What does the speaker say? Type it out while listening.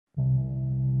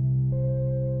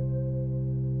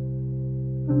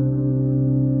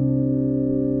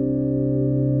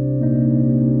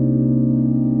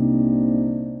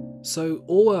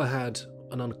Orwell had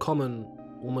an uncommon,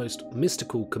 almost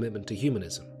mystical commitment to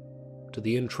humanism, to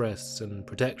the interests and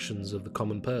protections of the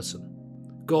common person.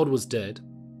 God was dead,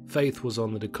 faith was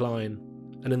on the decline,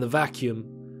 and in the vacuum,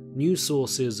 new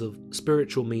sources of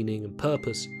spiritual meaning and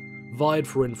purpose vied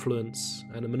for influence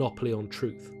and a monopoly on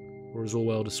truth, or as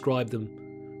Orwell described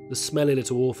them, the smelly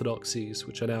little orthodoxies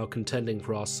which are now contending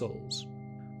for our souls.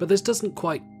 But this doesn't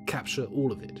quite capture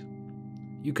all of it.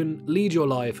 You can lead your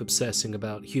life obsessing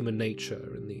about human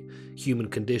nature and the human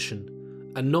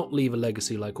condition and not leave a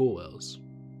legacy like Orwell's.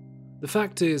 The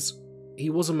fact is, he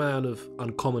was a man of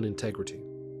uncommon integrity.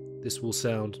 This will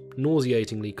sound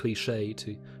nauseatingly cliché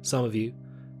to some of you.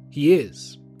 He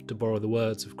is, to borrow the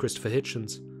words of Christopher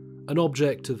Hitchens, an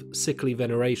object of sickly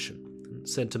veneration and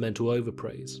sentimental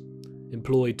overpraise,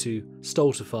 employed to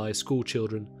stultify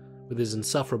schoolchildren with his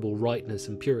insufferable rightness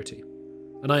and purity.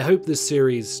 And I hope this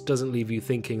series doesn't leave you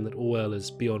thinking that Orwell is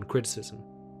beyond criticism,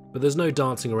 but there's no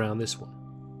dancing around this one.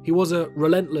 He was a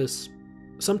relentless,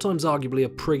 sometimes arguably a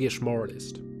priggish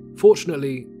moralist.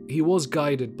 Fortunately, he was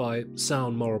guided by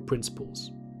sound moral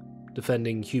principles,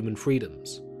 defending human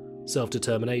freedoms,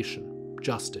 self-determination,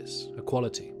 justice,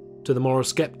 equality. To the moral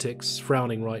skeptics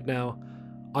frowning right now,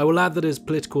 I will add that his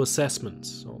political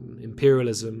assessments on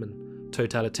imperialism and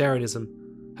totalitarianism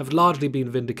have largely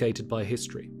been vindicated by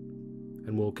history,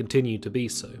 and will continue to be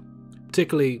so,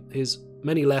 particularly his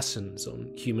many lessons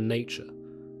on human nature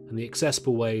and the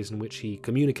accessible ways in which he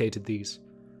communicated these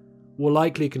will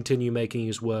likely continue making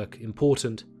his work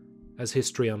important as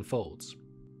history unfolds.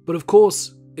 But of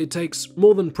course, it takes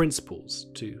more than principles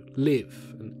to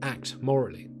live and act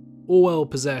morally. Orwell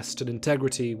possessed an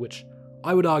integrity which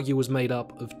I would argue was made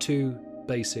up of two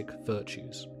basic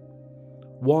virtues.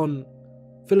 One,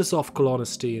 philosophical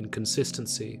honesty and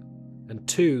consistency, and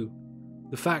two,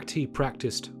 the fact he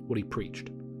practiced what he preached.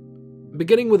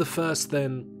 Beginning with the first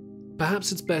then,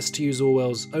 perhaps it's best to use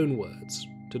Orwell's own words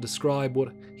to describe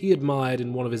what he admired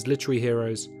in one of his literary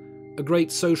heroes, a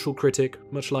great social critic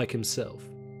much like himself.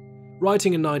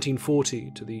 Writing in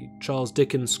 1940 to the Charles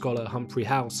Dickens scholar Humphrey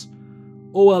House,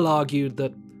 Orwell argued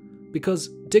that because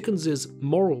Dickens's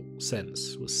moral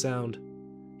sense was sound,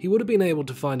 he would have been able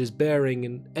to find his bearing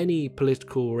in any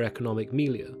political or economic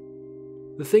milieu.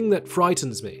 The thing that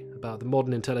frightens me about the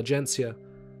modern intelligentsia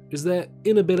is their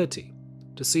inability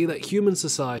to see that human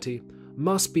society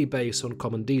must be based on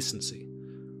common decency,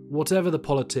 whatever the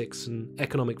politics and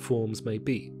economic forms may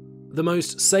be. The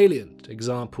most salient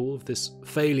example of this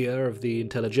failure of the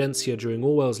intelligentsia during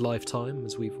Orwell's lifetime,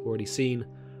 as we've already seen,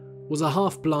 was a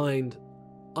half-blind,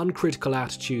 uncritical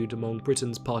attitude among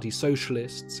Britain's party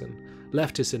socialists and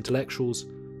leftist intellectuals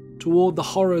toward the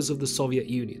horrors of the Soviet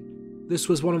Union. This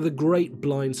was one of the great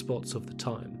blind spots of the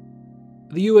time.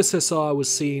 The USSR was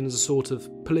seen as a sort of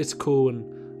political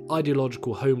and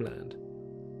ideological homeland.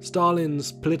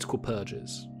 Stalin's political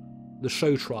purges, the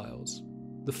show trials,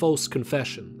 the false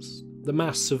confessions, the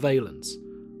mass surveillance,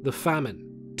 the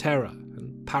famine, terror,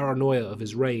 and paranoia of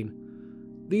his reign,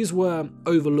 these were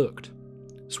overlooked,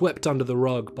 swept under the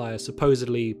rug by a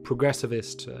supposedly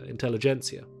progressivist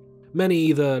intelligentsia. Many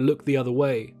either look the other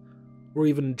way, or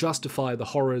even justify the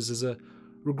horrors as a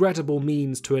regrettable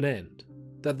means to an end,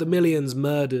 that the millions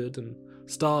murdered and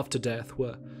starved to death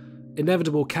were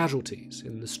inevitable casualties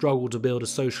in the struggle to build a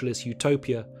socialist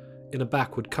utopia in a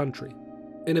backward country.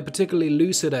 In a particularly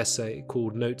lucid essay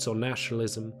called Notes on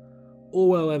Nationalism,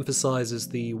 Orwell emphasises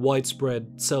the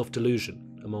widespread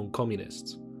self-delusion among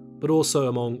communists, but also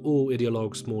among all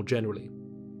ideologues more generally.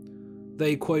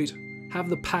 They, quote, have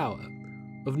the power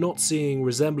of not seeing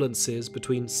resemblances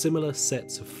between similar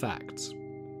sets of facts.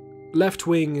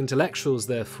 Left-wing intellectuals,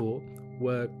 therefore,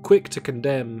 were quick to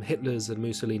condemn Hitler's and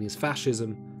Mussolini's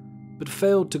fascism, but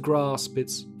failed to grasp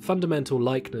its fundamental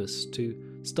likeness to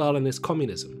Stalinist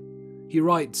communism. He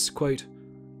writes, quote,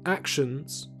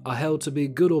 actions are held to be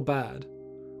good or bad,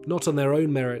 not on their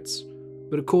own merits,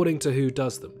 but according to who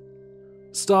does them.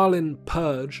 Stalin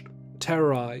purged,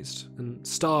 terrorized, and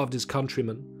starved his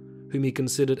countrymen, whom he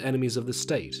considered enemies of the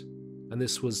state, and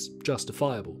this was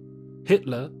justifiable.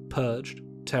 Hitler purged,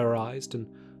 terrorized, and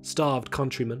starved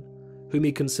countrymen, whom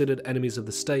he considered enemies of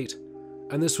the state,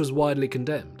 and this was widely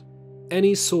condemned.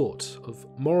 Any sort of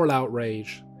moral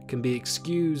outrage can be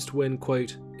excused when,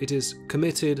 quote, it is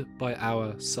committed by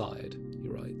our side, he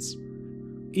writes.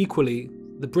 Equally,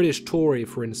 the British Tory,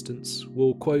 for instance,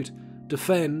 will, quote,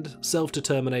 defend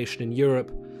self-determination in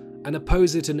Europe and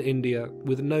oppose it in India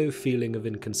with no feeling of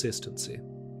inconsistency.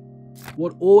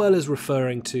 What Orwell is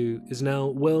referring to is now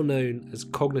well known as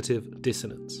cognitive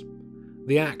dissonance,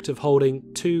 the act of holding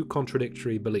two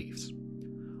contradictory beliefs.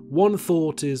 One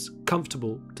thought is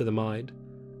comfortable to the mind,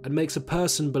 and makes a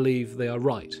person believe they are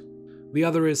right. The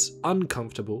other is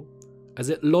uncomfortable, as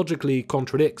it logically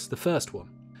contradicts the first one.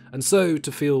 And so,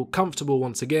 to feel comfortable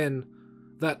once again,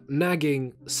 that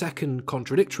nagging second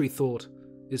contradictory thought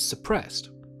is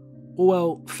suppressed.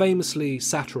 Orwell famously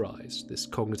satirized this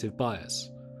cognitive bias.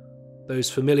 Those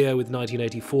familiar with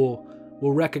 1984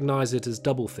 will recognise it as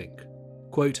doublethink.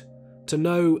 Quote, "To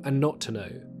know and not to know,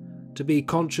 to be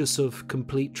conscious of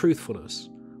complete truthfulness,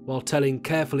 while telling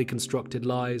carefully constructed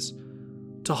lies,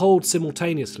 to hold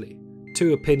simultaneously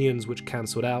two opinions which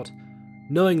cancelled out,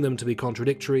 knowing them to be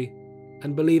contradictory,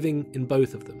 and believing in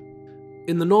both of them."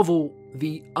 In the novel,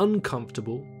 the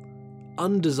uncomfortable,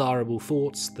 undesirable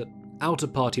thoughts that outer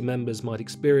party members might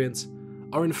experience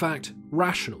are in fact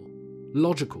rational,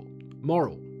 logical,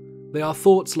 moral. They are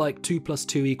thoughts like 2 +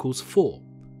 2 = 4,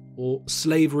 or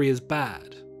slavery is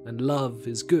bad and love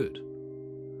is good.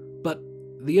 But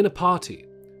the inner party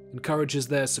encourages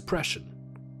their suppression.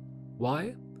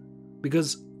 Why?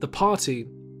 Because the party,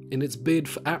 in its bid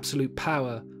for absolute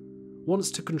power,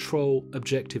 wants to control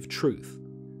objective truth.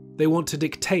 They want to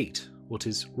dictate what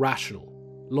is rational,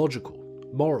 logical,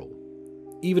 moral,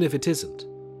 even if it isn't.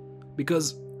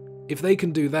 Because if they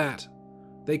can do that,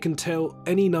 they can tell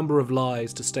any number of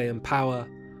lies to stay in power,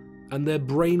 and their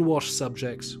brainwashed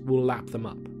subjects will lap them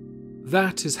up.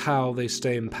 That is how they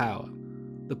stay in power.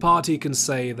 The party can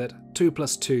say that 2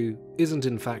 + 2 isn't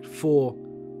in fact 4,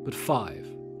 but 5.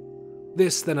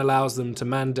 This then allows them to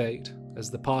mandate, as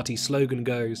the party slogan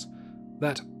goes,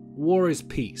 that war is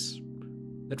peace,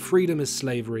 that freedom is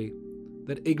slavery,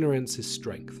 that ignorance is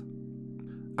strength.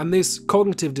 And this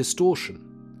cognitive distortion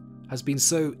has been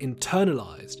so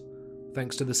internalized,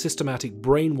 thanks to the systematic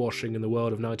brainwashing in the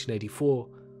world of 1984,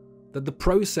 that the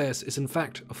process is in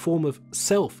fact a form of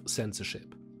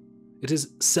self-censorship. It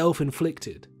is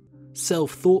self-inflicted,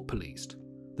 self-thought policed.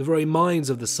 The very minds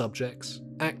of the subjects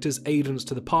act as agents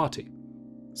to the party,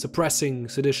 suppressing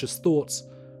seditious thoughts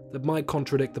that might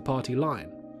contradict the party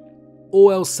line.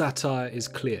 Orwell's satire is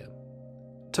clear.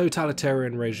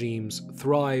 Totalitarian regimes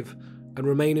thrive and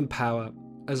remain in power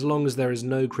as long as there is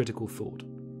no critical thought.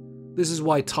 This is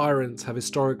why tyrants have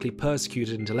historically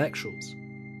persecuted intellectuals.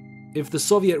 If the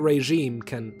Soviet regime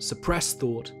can suppress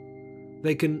thought,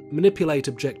 they can manipulate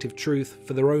objective truth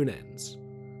for their own ends.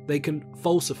 They can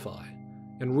falsify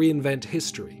and reinvent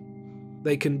history.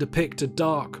 They can depict a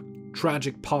dark,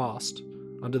 tragic past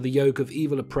under the yoke of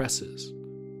evil oppressors.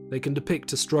 They can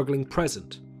depict a struggling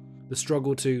present, the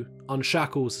struggle to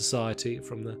unshackle society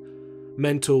from the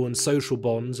mental and social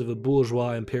bonds of a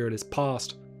bourgeois imperialist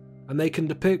past, and they can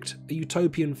depict a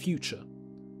utopian future,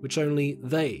 which only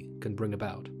they can bring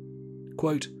about.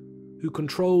 Quote, "Who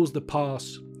controls the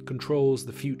past controls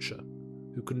the future.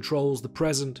 Who controls the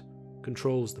present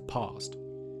controls the past."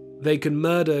 They can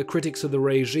murder critics of the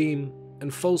regime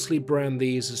and falsely brand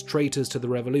these as traitors to the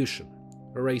revolution,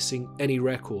 erasing any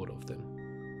record of them.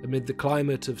 Amid the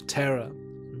climate of terror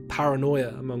and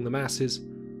paranoia among the masses,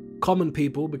 common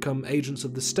people become agents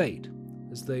of the state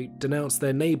as they denounce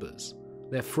their neighbours,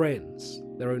 their friends,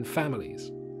 their own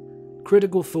families.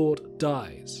 Critical thought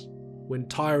dies when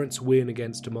tyrants win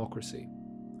against democracy.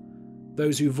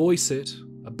 Those who voice it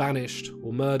are banished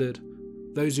or murdered.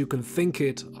 Those who can think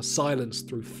it are silenced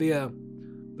through fear.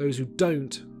 Those who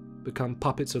don't become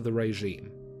puppets of the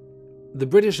regime. The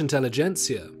British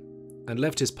intelligentsia and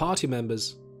leftist party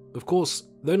members, of course,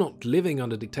 though not living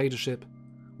under dictatorship,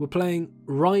 were playing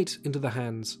right into the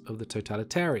hands of the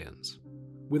totalitarians,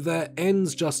 with their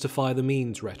ends justify the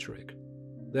means rhetoric,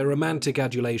 their romantic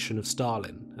adulation of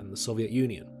Stalin and the Soviet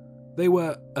Union. They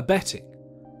were abetting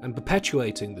and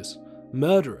perpetuating this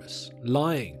murderous,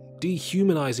 lying,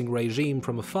 dehumanizing regime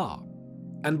from afar.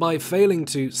 And by failing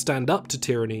to stand up to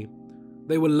tyranny,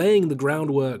 they were laying the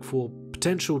groundwork for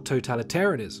potential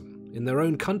totalitarianism in their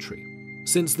own country,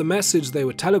 since the message they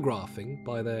were telegraphing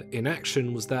by their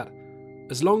inaction was that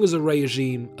as long as a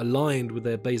regime aligned with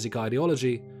their basic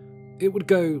ideology, it would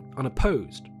go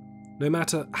unopposed, no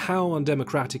matter how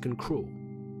undemocratic and cruel.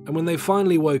 And when they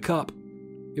finally woke up,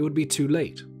 it would be too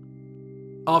late.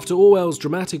 After Orwell's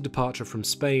dramatic departure from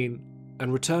Spain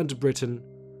and return to Britain,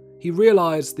 he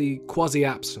realised the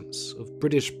quasi-absence of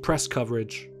British press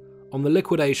coverage on the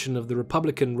liquidation of the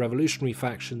Republican revolutionary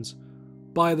factions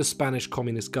by the Spanish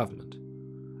communist government.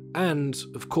 And,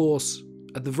 of course,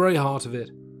 at the very heart of it,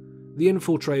 the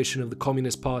infiltration of the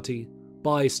Communist Party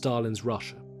by Stalin's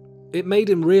Russia. It made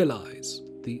him realise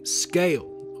the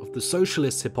scale of the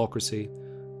socialists' hypocrisy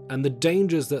and the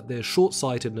dangers that their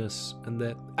short-sightedness and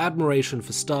their admiration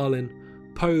for Stalin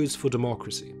pose for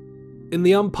democracy. In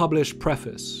the unpublished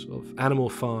preface of Animal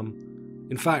Farm,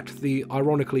 in fact the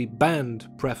ironically banned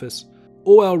preface,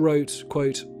 Orwell wrote,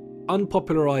 quote,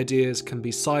 "Unpopular ideas can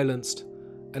be silenced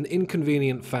and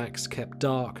inconvenient facts kept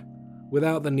dark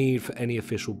without the need for any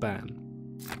official ban."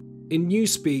 In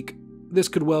newspeak, this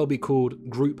could well be called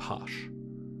group hush,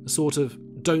 a sort of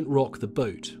don't rock the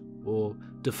boat or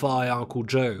defy Uncle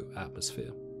Joe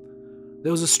atmosphere.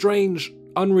 There was a strange,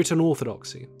 unwritten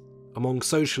orthodoxy among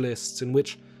socialists in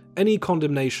which any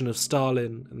condemnation of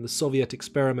Stalin and the Soviet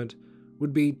experiment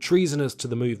would be treasonous to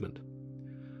the movement.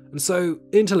 And so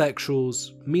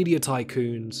intellectuals, media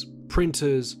tycoons,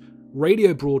 printers,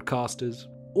 radio broadcasters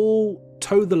all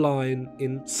toe the line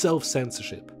in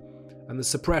self-censorship and the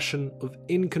suppression of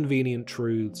inconvenient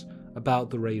truths about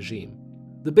the regime.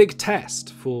 The big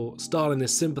test for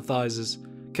Stalinist sympathizers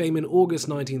came in August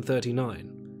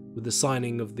 1939 with the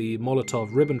signing of the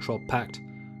Molotov-Ribbentrop Pact,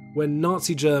 when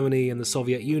Nazi Germany and the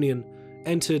Soviet Union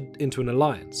entered into an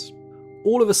alliance.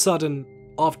 All of a sudden,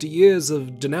 after years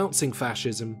of denouncing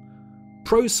fascism,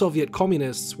 pro-Soviet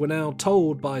communists were now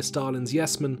told by Stalin's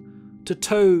yes-men to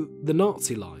toe the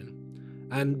Nazi line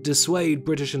and dissuade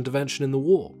British intervention in the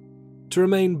war. To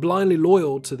remain blindly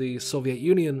loyal to the Soviet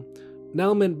Union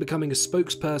now meant becoming a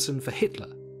spokesperson for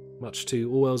Hitler, much to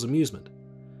Orwell's amusement.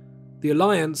 The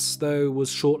alliance, though, was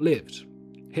short-lived.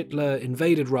 Hitler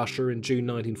invaded Russia in June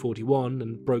 1941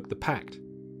 and broke the pact.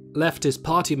 Leftist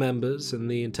party members and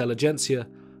the intelligentsia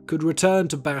could return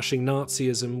to bashing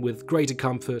Nazism with greater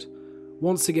comfort,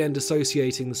 once again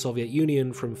dissociating the Soviet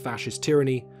Union from fascist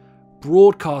tyranny,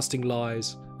 broadcasting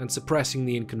lies, and suppressing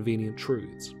the inconvenient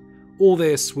truths. All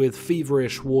this with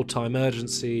feverish wartime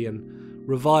urgency and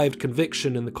revived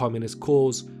conviction in the communist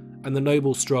cause and the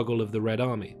noble struggle of the Red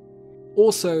Army.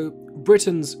 Also,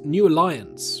 Britain's new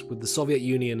alliance with the Soviet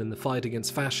Union in the fight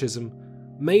against fascism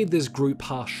made this group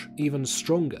hush even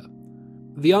stronger.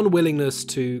 The unwillingness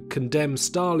to condemn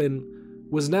Stalin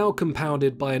was now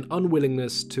compounded by an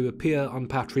unwillingness to appear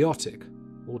unpatriotic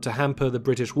or to hamper the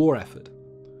British war effort.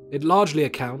 It largely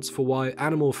accounts for why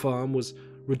Animal Farm was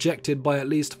rejected by at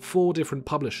least 4 different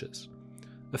publishers,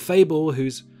 a fable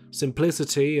whose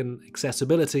simplicity and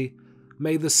accessibility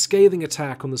made the scathing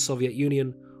attack on the Soviet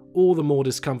Union all the more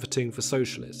discomforting for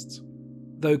socialists.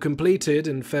 Though completed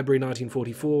in February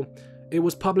 1944, it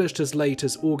was published as late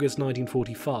as August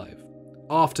 1945,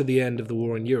 after the end of the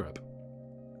war in Europe.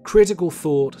 Critical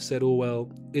thought, said Orwell,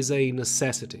 is a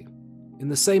necessity. In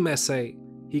the same essay,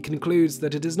 he concludes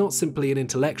that it is not simply an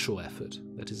intellectual effort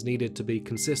that is needed to be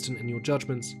consistent in your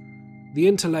judgments. The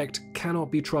intellect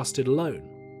cannot be trusted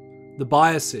alone. The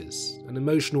biases and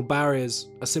emotional barriers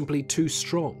are simply too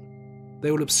strong.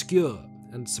 They will obscure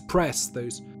and suppress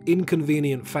those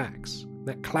inconvenient facts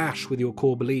that clash with your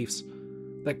core beliefs,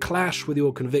 that clash with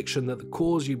your conviction that the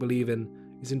cause you believe in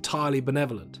is entirely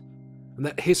benevolent, and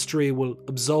that history will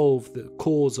absolve the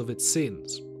cause of its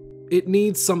sins. It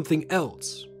needs something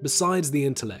else besides the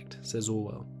intellect, says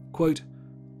Orwell. Quote,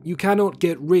 "You cannot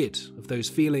get rid of those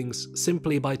feelings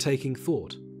simply by taking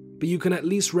thought, but you can at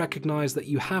least recognize that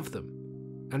you have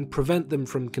them and prevent them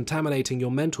from contaminating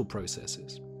your mental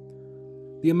processes.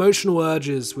 The emotional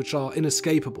urges which are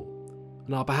inescapable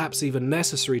and are perhaps even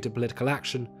necessary to political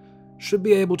action should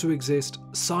be able to exist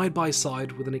side by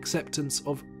side with an acceptance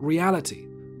of reality.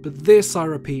 But this, I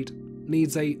repeat,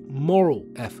 needs a moral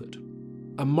effort.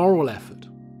 A moral effort.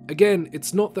 Again,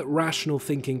 it's not that rational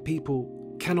thinking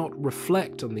people cannot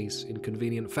reflect on these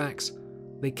inconvenient facts.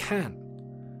 They can,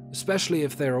 especially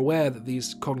if they're aware that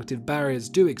these cognitive barriers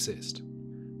do exist.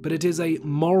 But it is a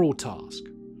moral task,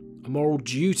 a moral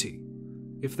duty,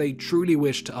 if they truly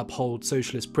wish to uphold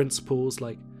socialist principles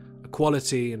like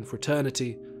equality and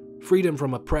fraternity, freedom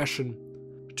from oppression,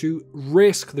 to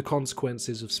risk the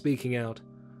consequences of speaking out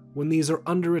when these are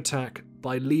under attack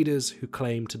by leaders who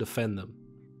claim to defend them."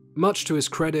 Much to his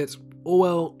credit,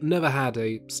 Orwell never had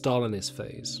a Stalinist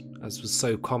phase, as was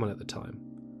so common at the time.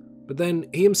 But then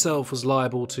he himself was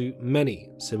liable to many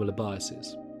similar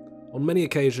biases. On many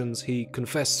occasions he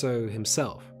confessed so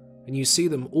himself, and you see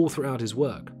them all throughout his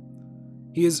work.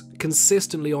 He is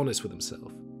consistently honest with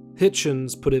himself.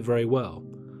 Hitchens put it very well.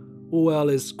 Orwell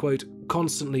is, quote,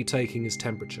 constantly taking his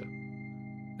temperature.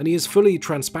 And he is fully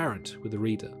transparent with the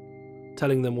reader,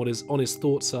 telling them what his honest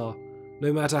thoughts are,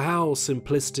 no matter how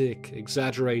simplistic,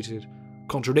 exaggerated,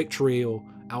 contradictory, or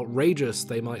outrageous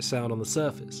they might sound on the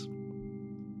surface.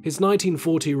 His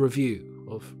 1940 review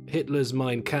of Hitler's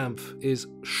Mein Kampf is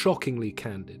shockingly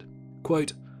candid.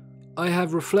 Quote, "I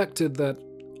have reflected that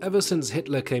ever since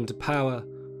Hitler came to power,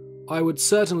 I would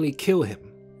certainly kill him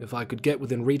if I could get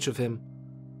within reach of him,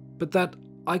 but that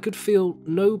I could feel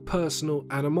no personal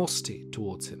animosity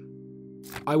towards him."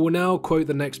 I will now quote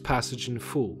the next passage in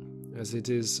full, as it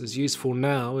is as useful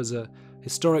now as a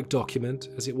historic document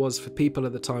as it was for people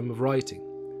at the time of writing.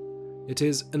 It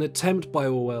is an attempt by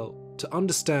Orwell to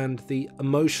understand the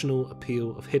emotional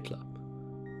appeal of Hitler,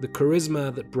 the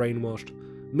charisma that brainwashed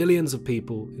millions of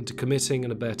people into committing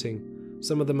and abetting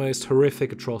some of the most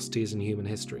horrific atrocities in human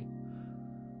history.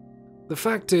 The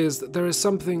fact is that there is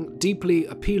something deeply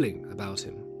appealing about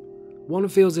him. One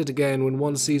feels it again when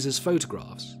one sees his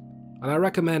photographs, and I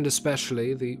recommend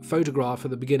especially the photograph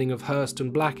at the beginning of Hurst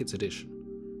and Blackett's edition,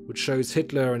 which shows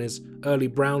Hitler in his early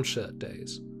brown shirt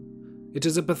days. It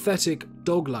is a pathetic,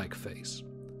 dog-like face,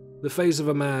 the face of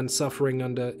a man suffering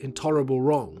under intolerable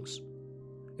wrongs.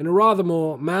 In a rather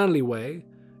more manly way,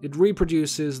 it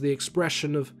reproduces the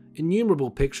expression of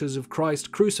innumerable pictures of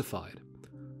Christ crucified,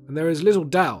 and there is little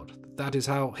doubt that is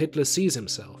how Hitler sees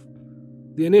himself.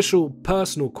 The initial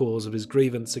personal cause of his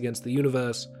grievance against the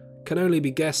universe can only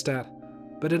be guessed at,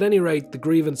 but at any rate the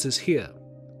grievance is here.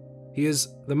 He is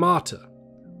the martyr,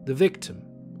 the victim,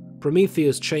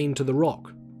 Prometheus chained to the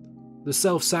rock, the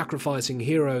self-sacrificing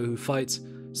hero who fights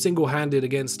single-handed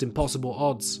against impossible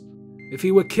odds. If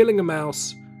he were killing a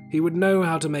mouse, he would know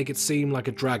how to make it seem like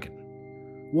a dragon.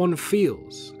 One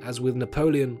feels, as with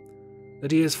Napoleon,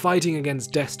 that he is fighting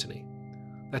against destiny,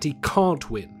 that he can't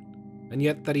win, and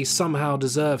yet that he somehow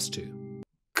deserves to.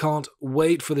 Can't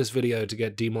wait for this video to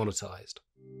get demonetized.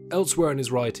 Elsewhere in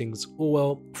his writings,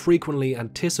 Orwell frequently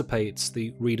anticipates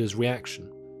the reader's reaction.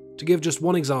 To give just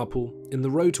one example, in The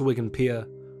Road to Wigan Pier,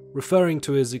 referring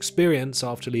to his experience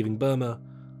after leaving Burma,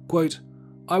 quote,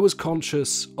 "I was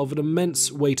conscious of an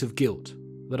immense weight of guilt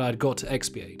that I had got to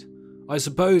expiate. I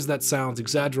suppose that sounds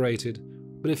exaggerated,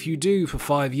 but if you do for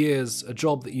 5 years a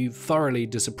job that you thoroughly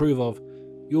disapprove of,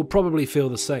 you'll probably feel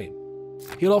the same."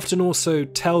 He'll often also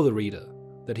tell the reader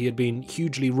that he had been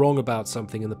hugely wrong about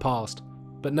something in the past,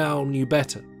 but now knew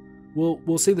better.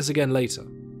 We'll see this again later.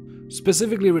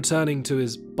 Specifically returning to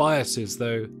his biases,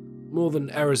 though, more than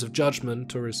errors of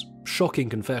judgment or his shocking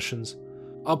confessions,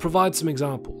 I'll provide some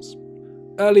examples.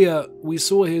 Earlier, we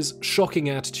saw his shocking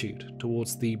attitude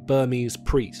towards the Burmese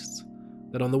priests,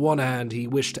 that on the one hand he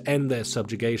wished to end their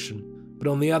subjugation, but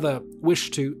on the other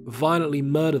wished to violently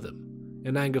murder them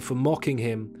in anger for mocking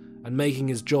him and making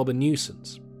his job a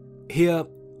nuisance. Here,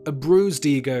 a bruised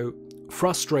ego,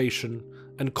 frustration,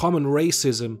 and common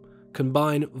racism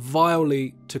combine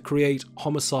vilely to create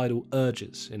homicidal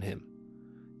urges in him,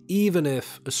 even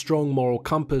if a strong moral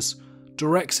compass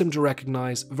directs him to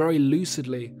recognize very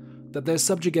lucidly that their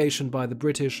subjugation by the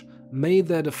British made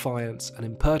their defiance and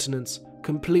impertinence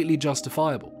completely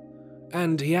justifiable,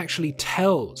 and he actually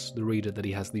tells the reader that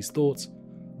he has these thoughts,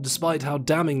 despite how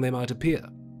damning they might appear.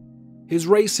 His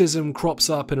racism crops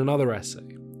up in another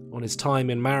essay, on his time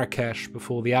in Marrakesh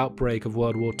before the outbreak of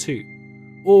World War II.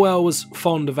 Orwell was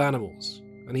fond of animals,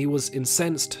 and he was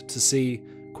incensed to see,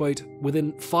 quote,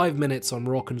 "within 5 minutes on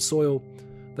Moroccan soil,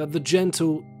 that the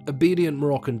gentle, obedient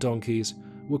Moroccan donkeys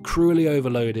were cruelly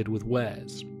overloaded with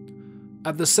wares.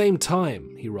 At the same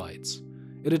time," he writes,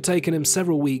 "it had taken him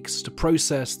several weeks to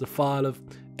process the file of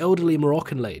elderly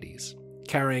Moroccan ladies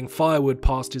carrying firewood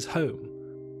past his home.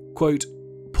 Quote,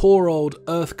 poor old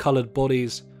earth-coloured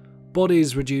bodies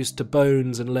reduced to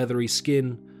bones and leathery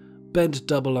skin, bent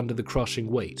double under the crushing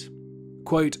weight.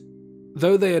 Quote,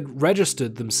 though they had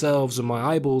registered themselves on my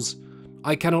eyeballs,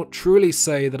 I cannot truly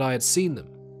say that I had seen them.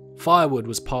 Firewood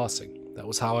was passing, that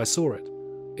was how I saw it.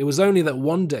 It was only that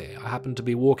one day I happened to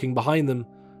be walking behind them,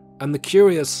 and the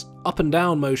curious up and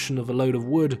down motion of a load of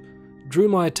wood drew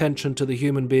my attention to the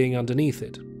human being underneath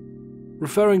it.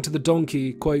 Referring to the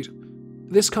donkey, quote,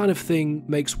 this kind of thing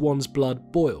makes one's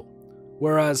blood boil,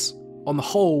 whereas, on the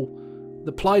whole,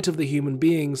 the plight of the human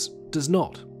beings does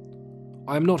not.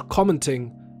 I am not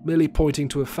commenting, merely pointing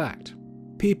to a fact.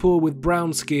 People with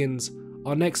brown skins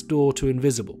are next door to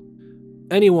invisible.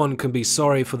 Anyone can be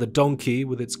sorry for the donkey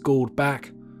with its galled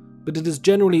back, but it is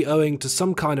generally owing to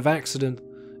some kind of accident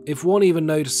if one even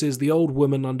notices the old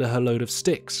woman under her load of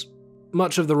sticks.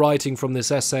 Much of the writing from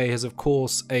this essay has of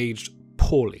course aged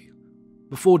poorly.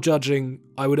 Before judging,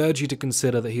 I would urge you to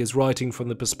consider that he is writing from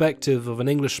the perspective of an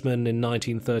Englishman in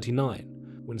 1939,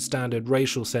 when standard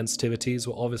racial sensitivities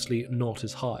were obviously not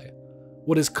as high.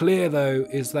 What is clear, though,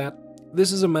 is that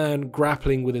this is a man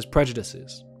grappling with his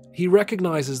prejudices. He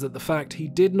recognizes that the fact he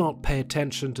did not pay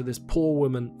attention to this poor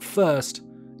woman first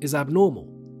is abnormal,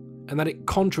 and that it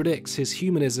contradicts his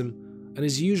humanism and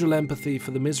his usual empathy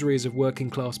for the miseries of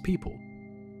working-class people.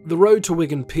 The Road to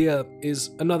Wigan Pier is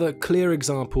another clear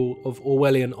example of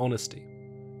Orwellian honesty.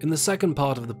 In the second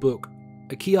part of the book,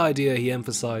 a key idea he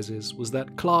emphasizes was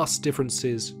that class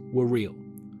differences were real,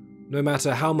 no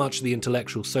matter how much the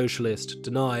intellectual socialist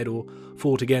denied or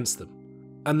fought against them,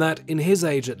 and that, in his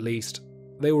age at least,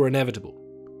 they were inevitable.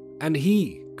 And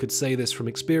he could say this from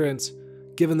experience,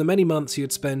 given the many months he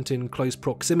had spent in close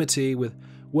proximity with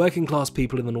working class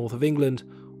people in the north of England,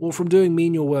 or from doing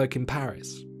menial work in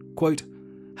Paris. Quote,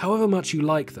 however much you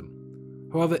like them,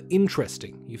 however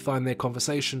interesting you find their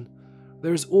conversation,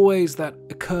 there is always that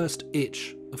accursed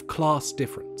itch of class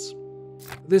difference.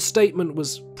 This statement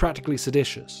was practically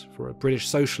seditious for a British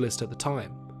socialist at the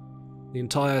time. The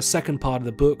entire second part of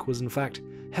the book was in fact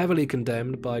heavily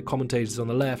condemned by commentators on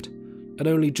the left, and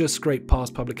only just scraped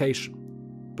past publication.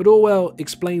 But Orwell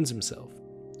explains himself.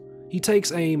 He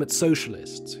takes aim at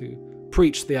socialists who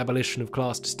preached the abolition of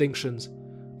class distinctions,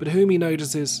 but whom he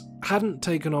notices hadn't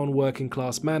taken on working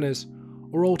class manners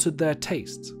or altered their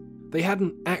tastes. They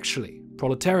hadn't actually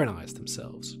proletarianized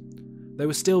themselves. They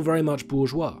were still very much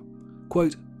bourgeois.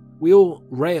 Quote, we all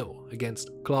rail against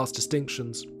class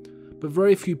distinctions, but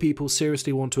very few people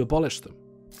seriously want to abolish them.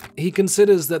 He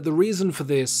considers that the reason for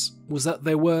this was that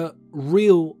there were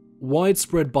real,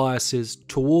 widespread biases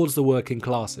towards the working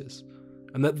classes,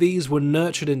 and that these were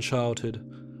nurtured in childhood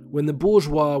when the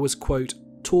bourgeois was, quote,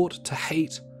 taught to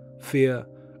hate, fear,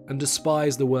 and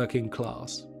despise the working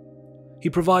class. He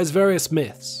provides various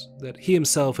myths that he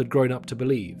himself had grown up to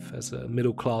believe as a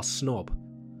middle-class snob,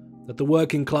 that the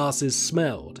working classes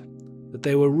smelled, that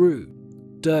they were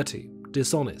rude, dirty,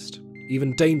 dishonest,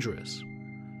 even dangerous.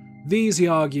 These, he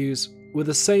argues, were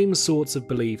the same sorts of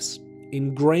beliefs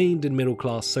ingrained in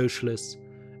middle-class socialists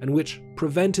and which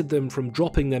prevented them from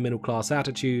dropping their middle-class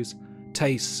attitudes,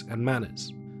 tastes, and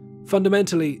manners.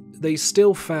 Fundamentally, they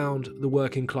still found the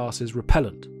working classes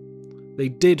repellent. They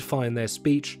did find their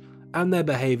speech and their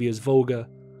behaviours vulgar,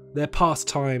 their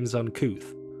pastimes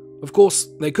uncouth. Of course,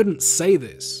 they couldn't say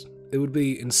this. It would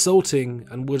be insulting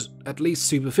and would, at least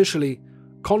superficially,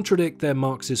 contradict their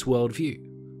Marxist worldview.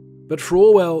 But for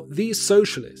Orwell, these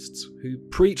socialists, who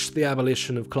preached the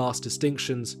abolition of class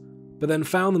distinctions, but then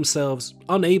found themselves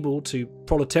unable to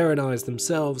proletarianize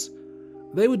themselves,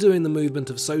 they were doing the movement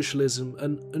of socialism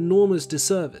an enormous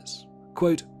disservice.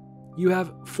 Quote, you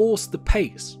have forced the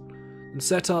pace and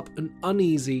set up an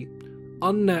uneasy,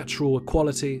 unnatural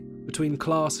equality between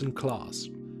class and class.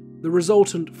 The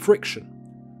resultant friction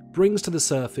brings to the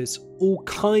surface all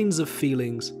kinds of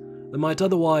feelings that might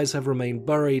otherwise have remained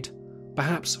buried,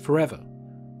 perhaps forever.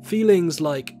 Feelings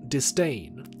like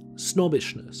disdain,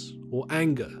 snobbishness, or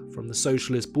anger from the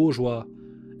socialist bourgeois,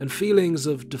 and feelings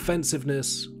of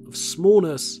defensiveness, of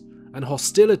smallness, and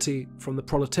hostility from the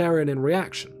proletarian in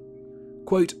reaction.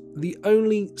 Quote, the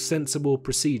only sensible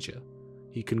procedure,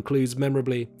 he concludes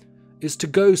memorably, is to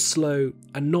go slow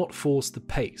and not force the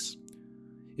pace.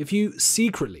 If you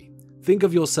secretly think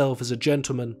of yourself as a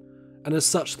gentleman, and as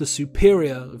such the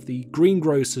superior of the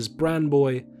greengrocer's brand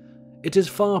boy, it is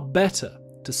far better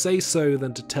to say so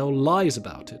than to tell lies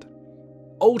about it.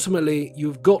 Ultimately,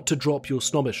 you've got to drop your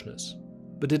snobbishness,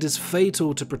 but it is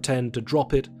fatal to pretend to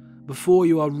drop it before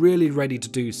you are really ready to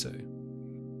do so.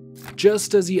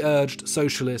 Just as he urged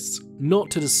socialists not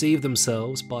to deceive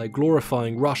themselves by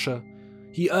glorifying Russia,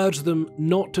 he urged them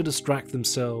not to distract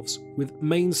themselves with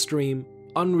mainstream,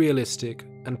 unrealistic,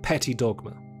 and petty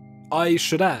dogma. I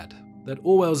should add that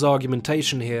Orwell's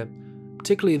argumentation here,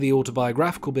 particularly the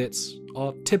autobiographical bits,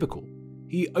 are typical.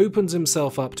 He opens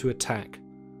himself up to attack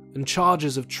and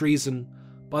charges of treason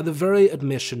by the very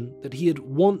admission that he had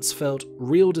once felt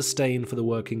real disdain for the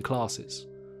working classes.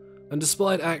 And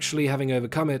despite actually having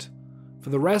overcome it, for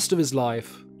the rest of his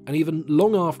life, and even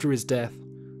long after his death,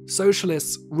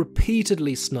 socialists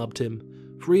repeatedly snubbed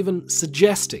him for even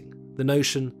suggesting the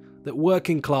notion that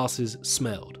working classes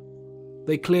smelled.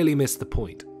 They clearly missed the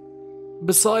point.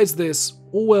 Besides this,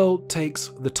 Orwell takes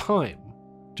the time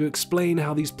to explain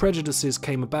how these prejudices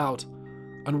came about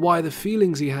and why the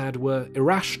feelings he had were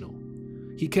irrational.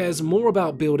 He cares more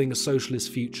about building a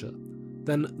socialist future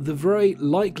than the very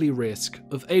likely risk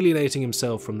of alienating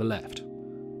himself from the left.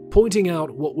 Pointing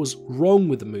out what was wrong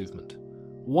with the movement,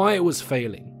 why it was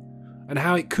failing, and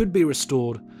how it could be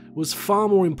restored was far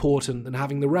more important than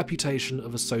having the reputation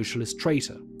of a socialist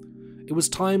traitor. It was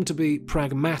time to be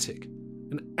pragmatic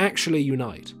and actually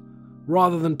unite,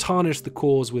 rather than tarnish the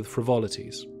cause with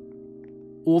frivolities.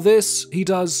 All this he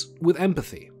does with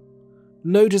empathy.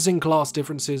 Noticing class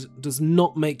differences does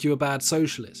not make you a bad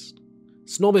socialist.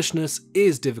 Snobbishness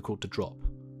is difficult to drop.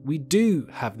 We do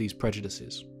have these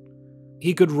prejudices.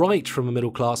 He could write from a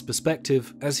middle-class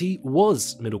perspective as he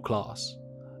was middle-class,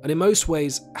 and in most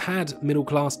ways had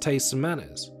middle-class tastes and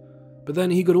manners, but then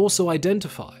he could also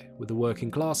identify with the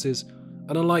working classes,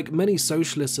 and unlike many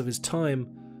socialists of his time,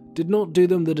 did not do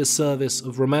them the disservice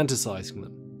of romanticizing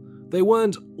them. They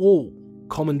weren't all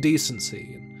common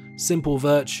decency and simple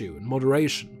virtue and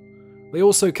moderation. They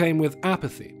also came with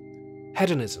apathy,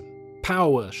 hedonism, power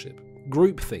worship,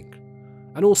 groupthink,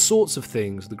 and all sorts of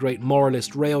things the great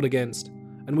moralist railed against,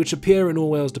 and which appear in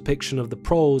Orwell's depiction of the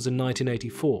proles in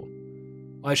 1984.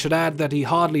 I should add that he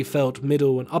hardly felt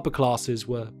middle and upper classes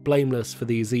were blameless for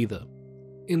these either.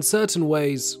 In certain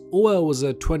ways, Orwell was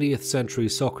a 20th century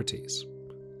Socrates.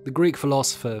 The Greek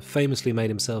philosopher famously made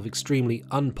himself extremely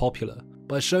unpopular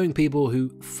by showing people who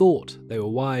thought they were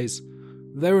wise,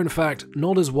 they were in fact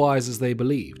not as wise as they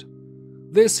believed.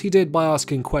 This he did by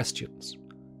asking questions,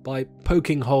 by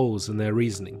poking holes in their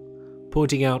reasoning,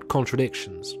 pointing out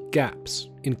contradictions, gaps,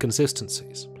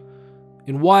 inconsistencies.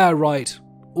 In Why I Write,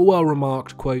 Orwell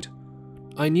remarked, quote,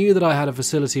 "I knew that I had a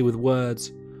facility with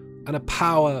words and a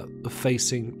power of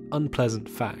facing unpleasant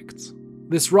facts."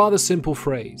 This rather simple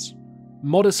phrase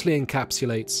modestly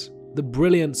encapsulates the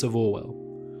brilliance of Orwell,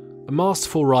 a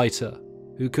masterful writer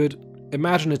who could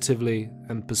imaginatively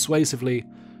and persuasively,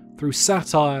 through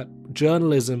satire,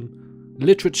 journalism,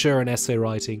 literature and essay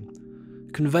writing,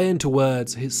 convey into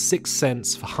words his sixth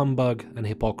sense for humbug and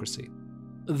hypocrisy.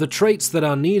 The traits that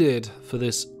are needed for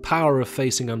this power of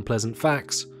facing unpleasant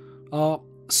facts are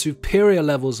superior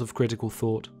levels of critical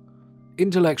thought,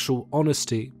 intellectual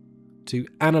honesty to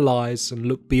analyse and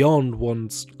look beyond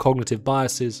one's cognitive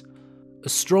biases, a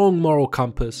strong moral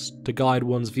compass to guide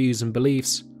one's views and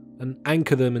beliefs and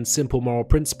anchor them in simple moral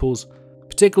principles,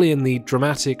 particularly in the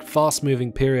dramatic,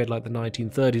 fast-moving period like the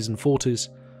 1930s and 40s,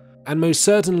 and most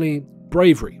certainly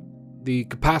bravery, the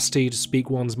capacity to speak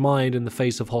one's mind in the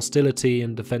face of hostility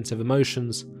and defensive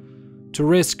emotions, to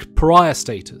risk pariah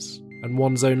status and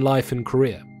one's own life and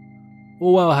career.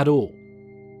 Orwell had all.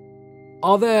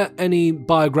 Are there any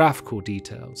biographical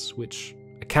details which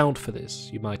account for this,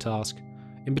 you might ask?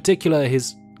 In particular,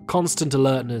 his constant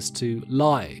alertness to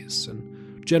lies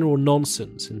and general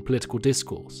nonsense in political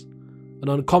discourse, an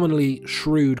uncommonly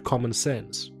shrewd common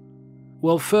sense.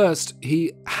 Well, first,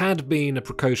 he had been a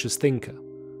precocious thinker.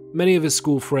 Many of his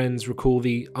school friends recall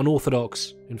the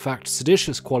unorthodox, in fact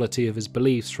seditious quality of his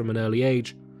beliefs from an early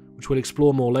age, which we'll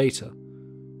explore more later.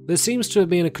 There seems to have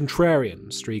been a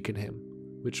contrarian streak in him,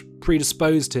 which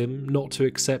predisposed him not to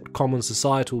accept common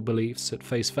societal beliefs at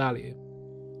face value.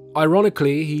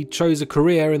 Ironically, he chose a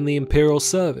career in the imperial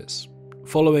service,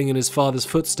 following in his father's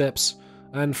footsteps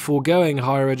and foregoing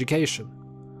higher education.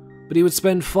 But he would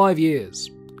spend 5 years,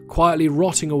 quietly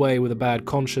rotting away with a bad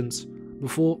conscience,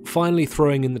 before finally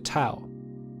throwing in the towel.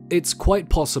 It's quite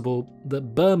possible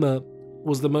that Burma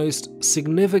was the most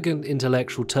significant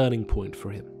intellectual turning point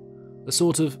for him, a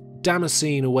sort of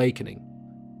Damascene awakening.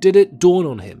 Did it dawn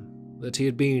on him that he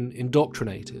had been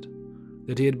indoctrinated,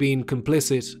 that he had been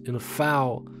complicit in a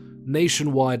foul,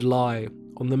 nationwide lie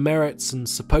on the merits and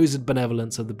supposed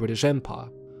benevolence of the British Empire,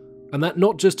 and that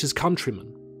not just his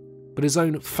countrymen, but his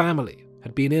own family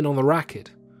had been in on the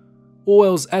racket?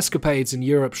 Orwell's escapades in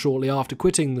Europe shortly after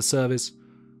quitting the service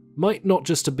might not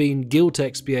just have been guilt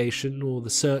expiation or the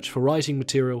search for writing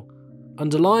material.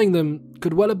 Underlying them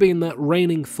could well have been that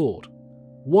reigning thought: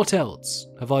 what else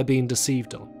have I been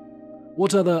deceived on?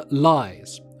 What other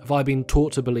lies have I been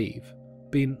taught to believe,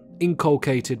 been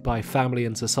inculcated by family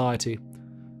and society,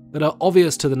 that are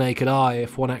obvious to the naked eye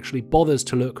if one actually bothers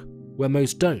to look where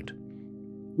most don't?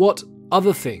 What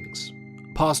other things,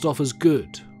 passed off as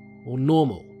good or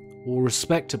normal or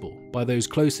respectable by those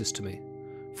closest to me,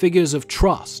 figures of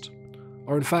trust,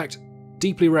 are in fact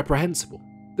deeply reprehensible?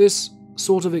 This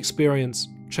sort of experience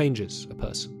changes a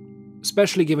person,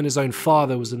 especially given his own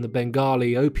father was in the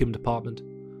Bengali opium department.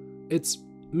 It's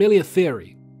merely a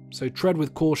theory, so tread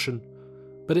with caution,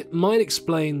 but it might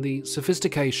explain the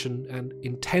sophistication and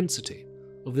intensity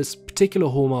of this particular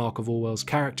hallmark of Orwell's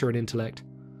character and intellect,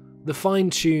 the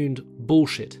fine-tuned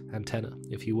bullshit antenna,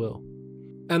 if you will.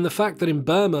 And the fact that in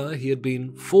Burma he had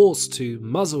been forced to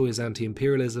muzzle his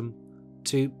anti-imperialism,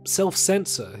 to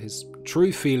self-censor his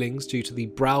true feelings due to the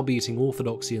browbeating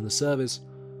orthodoxy in the service,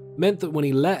 meant that when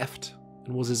he left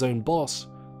and was his own boss,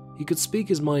 he could speak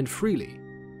his mind freely.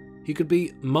 He could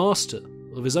be master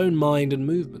of his own mind and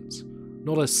movements,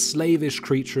 not a slavish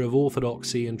creature of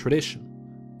orthodoxy and tradition.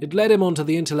 It led him onto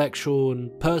the intellectual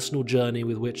and personal journey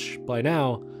with which, by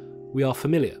now, we are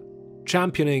familiar,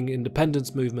 championing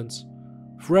independence movements,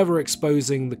 forever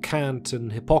exposing the cant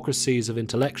and hypocrisies of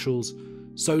intellectuals,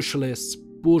 socialists,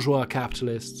 bourgeois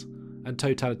capitalists, and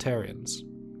totalitarians.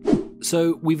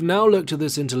 So we've now looked at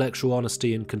this intellectual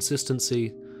honesty and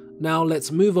consistency. Now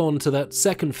let's move on to that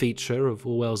second feature of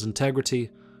Orwell's integrity,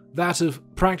 that of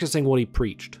practicing what he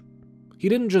preached. He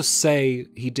didn't just say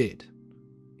he did.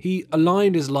 He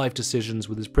aligned his life decisions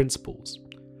with his principles.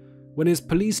 When his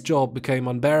police job became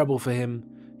unbearable for him,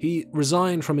 he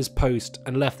resigned from his post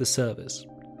and left the service.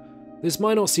 This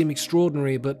might not seem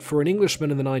extraordinary, but for an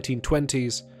Englishman in the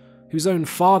 1920s, whose own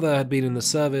father had been in the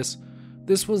service,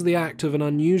 this was the act of an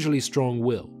unusually strong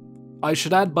will. I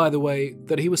should add, by the way,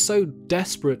 that he was so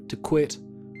desperate to quit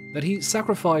that he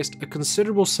sacrificed a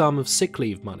considerable sum of sick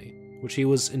leave money, which he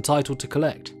was entitled to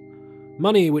collect.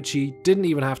 Money which he didn't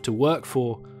even have to work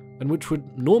for, and which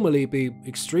would normally be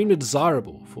extremely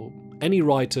desirable for any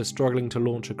writer struggling to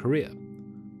launch a career.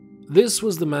 This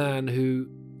was the man who,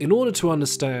 in order to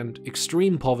understand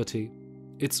extreme poverty,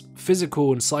 its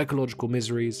physical and psychological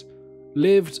miseries,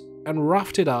 lived and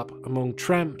roughed it up among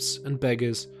tramps and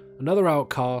beggars and other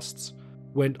outcasts,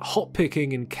 went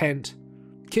hot-picking in Kent,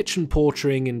 kitchen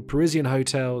portering in Parisian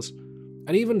hotels,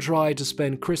 and even tried to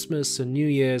spend Christmas and New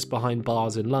Year's behind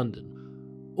bars in London.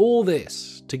 All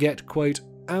this to get, quote,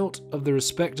 out of the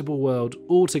respectable world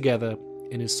altogether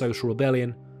in his social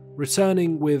rebellion,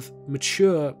 returning with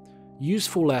mature,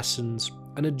 useful lessons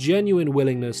and a genuine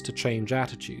willingness to change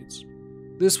attitudes.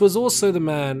 This was also the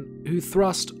man who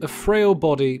thrust a frail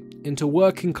body into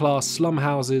working-class slum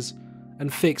houses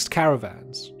and fixed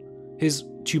caravans, his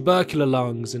tubercular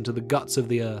lungs into the guts of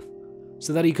the earth,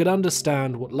 so that he could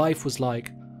understand what life was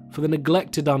like for the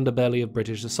neglected underbelly of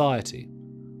British society,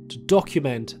 to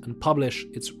document and publish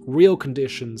its real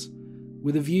conditions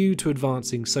with a view to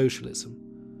advancing socialism.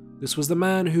 This was the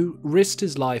man who risked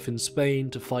his life in Spain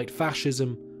to fight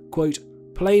fascism, quote,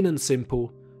 plain and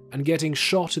simple, and getting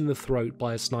shot in the throat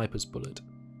by a sniper's bullet.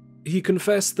 He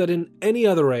confessed that in any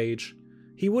other age,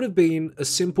 he would have been a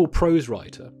simple prose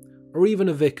writer, or even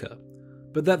a vicar,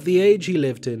 but that the age he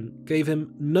lived in gave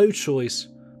him no choice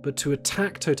but to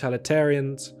attack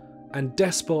totalitarians and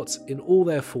despots in all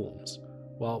their forms,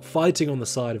 while fighting on the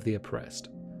side of the oppressed.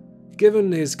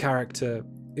 Given his character,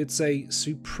 it's a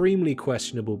supremely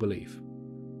questionable belief.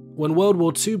 When World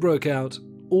War II broke out,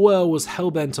 Orwell was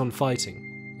hell-bent on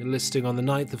fighting, enlisting on the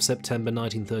 9th of September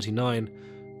 1939,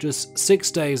 just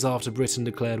 6 days after Britain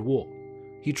declared war.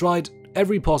 He tried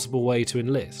every possible way to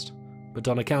enlist, but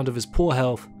on account of his poor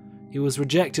health, he was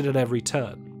rejected at every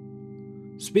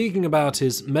turn. Speaking about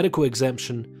his medical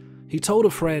exemption, he told a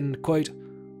friend, quote,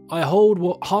 I hold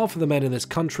what half of the men in this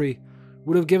country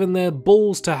would have given their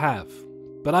balls to have,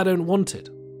 but I don't want it.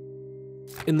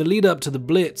 In the lead up to the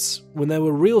Blitz, when there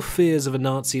were real fears of a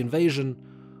Nazi invasion,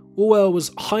 Orwell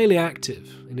was highly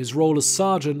active in his role as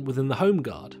sergeant within the Home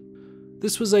Guard.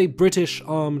 This was a British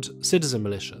armed citizen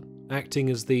militia, acting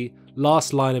as the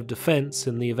last line of defence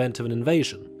in the event of an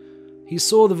invasion. He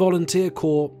saw the volunteer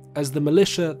corps as the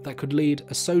militia that could lead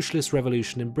a socialist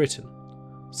revolution in Britain,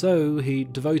 so he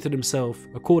devoted himself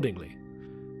accordingly.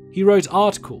 He wrote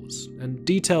articles and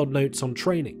detailed notes on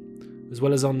training, as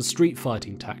well as on street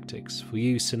fighting tactics for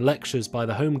use in lectures by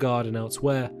the Home Guard and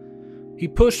elsewhere. He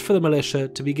pushed for the militia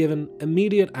to be given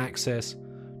immediate access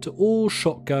to all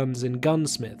shotguns in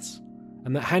gunsmiths,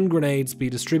 and that hand grenades be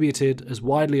distributed as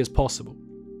widely as possible.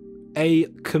 A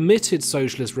committed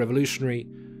socialist revolutionary,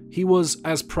 he was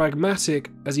as pragmatic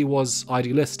as he was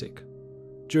idealistic.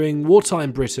 During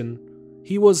wartime Britain,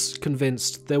 he was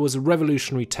convinced there was a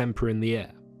revolutionary temper in the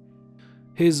air.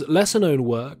 His lesser-known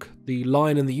work, The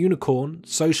Lion and the Unicorn,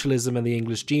 Socialism and the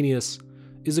English Genius,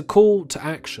 is a call to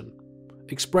action,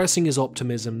 expressing his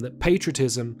optimism that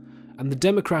patriotism and the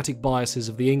democratic biases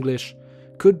of the English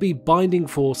could be binding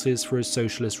forces for a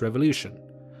socialist revolution,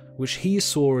 which he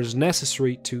saw as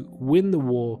necessary to win the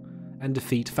war and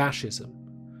defeat fascism.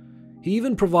 He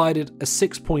even provided a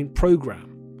 6-point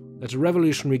programme that a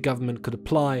revolutionary government could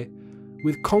apply,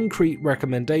 with concrete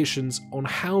recommendations on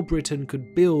how Britain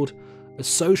could build a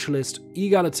socialist,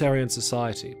 egalitarian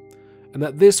society, and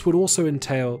that this would also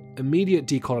entail immediate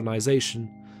decolonisation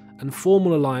and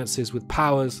formal alliances with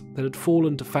powers that had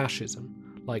fallen to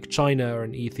fascism, like China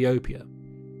and Ethiopia.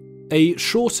 A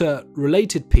shorter,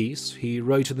 related piece he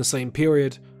wrote in the same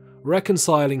period,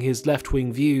 reconciling his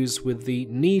left-wing views with the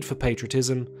need for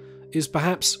patriotism, is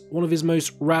perhaps one of his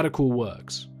most radical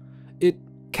works. It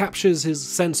captures his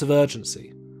sense of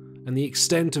urgency and the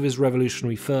extent of his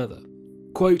revolutionary fervour.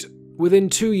 Quote, within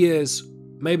 2 years,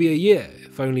 maybe a year,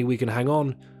 if only we can hang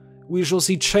on, we shall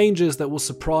see changes that will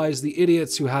surprise the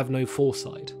idiots who have no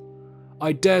foresight.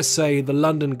 I dare say the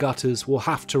London gutters will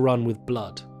have to run with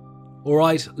blood. All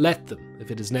right, let them,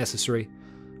 if it is necessary.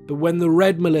 But when the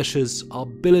red militias are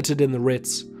billeted in the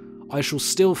Ritz, I shall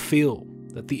still feel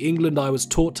that the England I was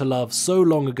taught to love so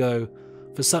long ago,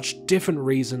 for such different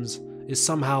reasons, is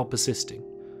somehow persisting.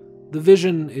 The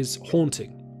vision is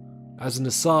haunting. As an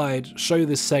aside, show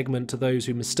this segment to those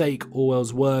who mistake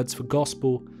Orwell's words for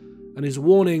gospel and his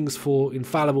warnings for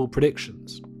infallible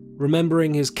predictions.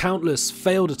 Remembering his countless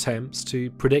failed attempts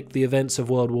to predict the events of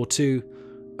World War II,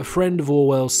 a friend of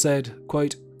Orwell said,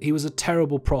 quote, he was a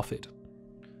terrible prophet.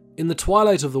 In the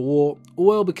twilight of the war,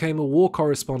 Orwell became a war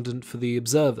correspondent for The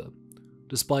Observer.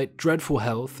 Despite dreadful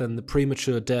health and the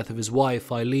premature death of his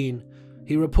wife, Iain,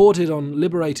 he reported on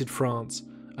liberated France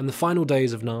and the final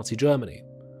days of Nazi Germany.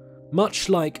 Much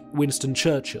like Winston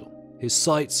Churchill, his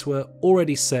sights were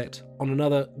already set on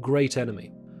another great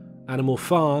enemy. Animal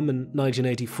Farm in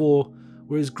 1984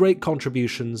 were his great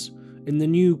contributions in the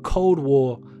new Cold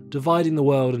War dividing the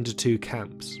world into two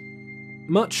camps.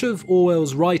 Much of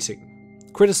Orwell's writing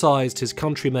criticised his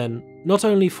countrymen not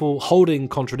only for holding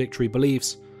contradictory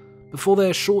beliefs, but for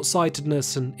their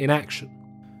short-sightedness and inaction.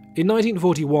 In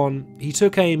 1941, he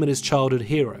took aim at his childhood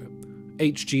hero,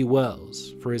 H.G.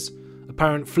 Wells, for his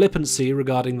apparent flippancy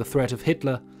regarding the threat of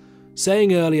Hitler,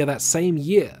 saying earlier that same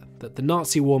year that the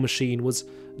Nazi war machine was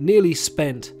nearly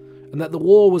spent and that the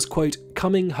war was, quote,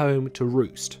 coming home to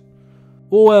roost.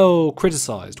 Orwell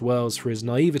criticised Wells for his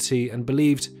naivety and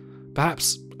believed,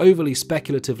 perhaps overly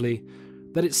speculatively,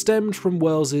 that it stemmed from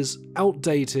Wells's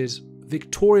outdated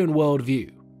Victorian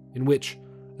worldview, in which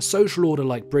a social order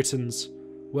like Britain's,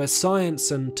 where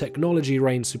science and technology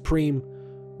reigned supreme,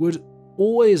 would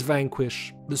always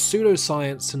vanquish the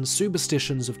pseudoscience and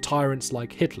superstitions of tyrants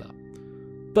like Hitler,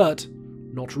 but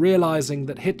not realising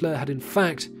that Hitler had in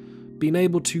fact been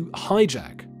able to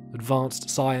hijack advanced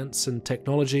science and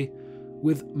technology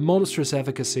with monstrous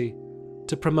efficacy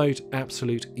to promote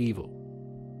absolute evil.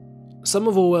 Some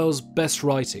of Orwell's best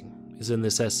writing is in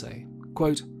this essay.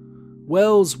 Quote,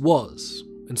 Wells was,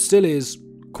 and still is,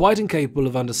 quite incapable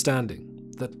of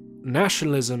understanding that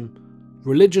nationalism,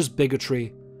 religious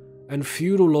bigotry, and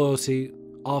feudal loyalty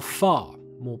are far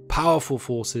more powerful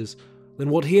forces than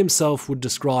what he himself would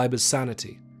describe as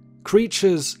sanity.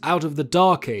 Creatures out of the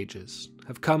Dark Ages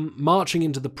have come marching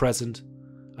into the present,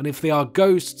 and if they are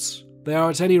ghosts, they are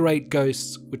at any rate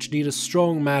ghosts which need a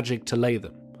strong magic to lay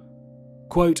them.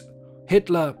 Quote,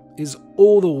 Hitler is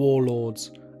all the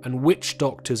warlords and witch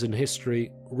doctors in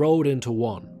history rolled into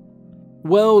one.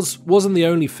 Wells wasn't the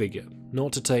only figure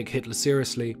not to take Hitler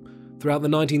seriously. Throughout the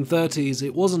 1930s,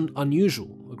 it wasn't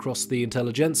unusual across the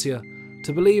intelligentsia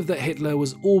to believe that Hitler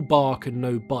was all bark and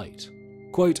no bite.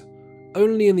 Quote,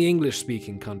 only in the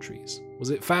English-speaking countries was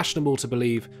it fashionable to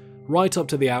believe, right up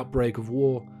to the outbreak of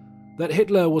war, that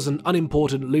Hitler was an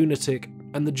unimportant lunatic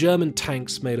and the German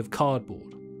tanks made of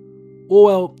cardboard.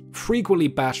 Orwell frequently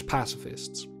bashed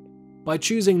pacifists. By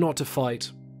choosing not to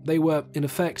fight, they were, in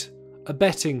effect,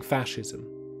 abetting fascism.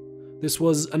 This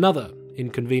was another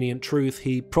inconvenient truth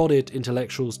he prodded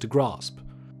intellectuals to grasp.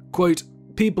 Quote,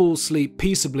 people sleep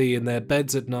peaceably in their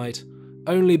beds at night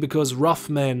only because rough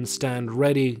men stand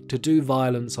ready to do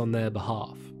violence on their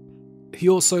behalf. He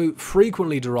also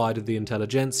frequently derided the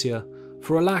intelligentsia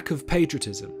for a lack of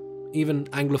patriotism, even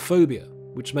Anglophobia,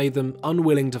 which made them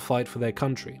unwilling to fight for their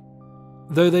country.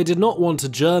 Though they did not want a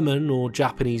German or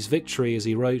Japanese victory, as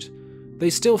he wrote, they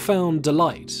still found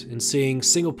delight in seeing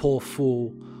Singapore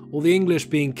fall or the English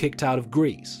being kicked out of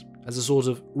Greece as a sort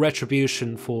of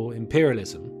retribution for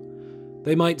imperialism.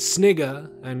 They might snigger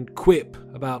and quip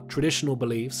about traditional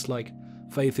beliefs like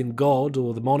faith in God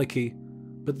or the monarchy,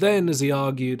 but then, as he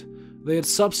argued, they had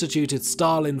substituted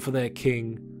Stalin for their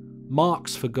king,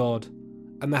 Marx for God,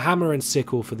 and the hammer and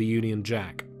sickle for the Union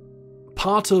Jack.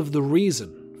 Part of the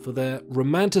reason for their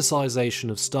romanticisation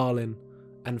of Stalin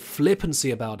and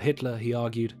flippancy about Hitler, he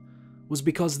argued, was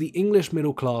because the English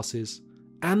middle classes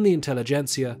and the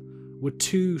intelligentsia were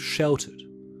too sheltered.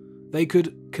 They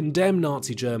could condemn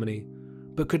Nazi Germany,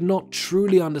 but could not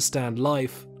truly understand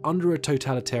life under a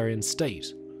totalitarian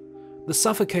state. The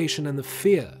suffocation and the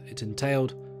fear it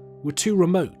entailed were too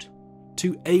remote,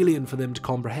 too alien for them to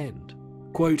comprehend.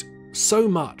 Quote, so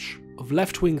much of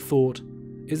left-wing thought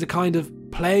is a kind of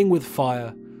playing with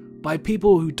fire by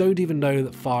people who don't even know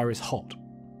that fire is hot.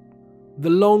 The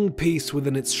long peace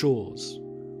within its shores,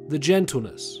 the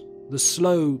gentleness, the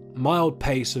slow, mild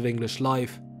pace of English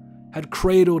life had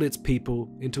cradled its people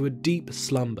into a deep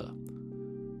slumber.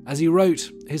 As he wrote,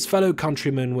 his fellow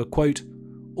countrymen were, quote,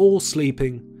 all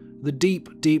sleeping the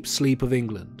deep, deep sleep of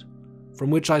England, from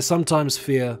which I sometimes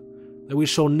fear that we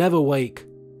shall never wake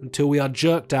until we are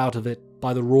jerked out of it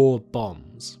by the roar of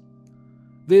bombs.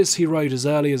 This he wrote as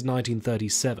early as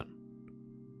 1937.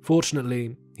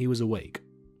 Fortunately, he was awake.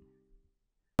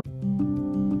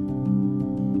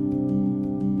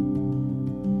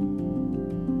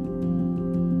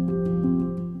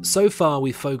 So far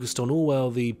we've focused on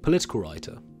Orwell, the political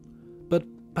writer, but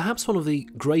perhaps one of the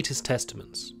greatest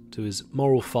testaments to his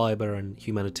moral fibre and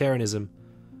humanitarianism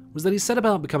was that he set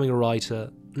about becoming a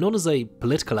writer not as a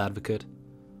political advocate,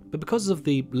 but because of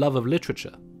the love of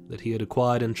literature that he had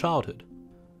acquired in childhood.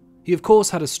 He of course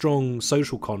had a strong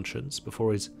social conscience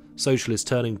before his socialist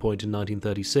turning point in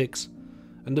 1936,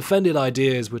 and defended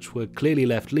ideas which were clearly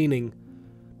left-leaning,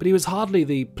 but he was hardly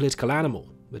the political animal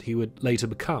that he would later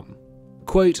become.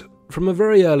 Quote, "From a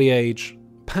very early age,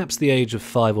 perhaps the age of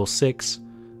 5 or 6,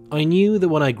 I knew that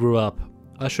when I grew up,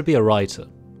 I should be a writer."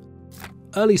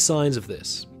 Early signs of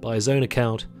this, by his own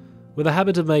account, were the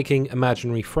habit of making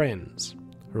imaginary friends,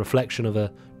 a reflection of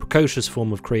a precocious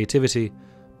form of creativity,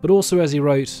 but also, as he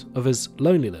wrote, of his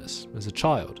loneliness as a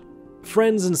child.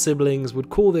 Friends and siblings would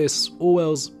call this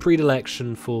Orwell's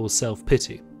predilection for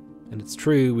self-pity, and it's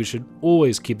true we should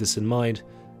always keep this in mind,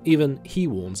 even he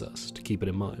warns us to keep it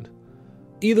in mind.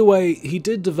 Either way, he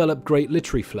did develop great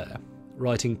literary flair,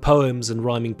 writing poems and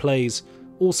rhyming plays,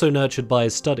 also nurtured by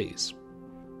his studies.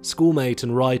 Schoolmate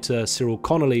and writer Cyril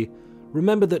Connolly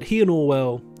remembered that he and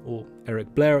Orwell, or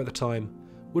Eric Blair at the time,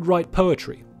 would write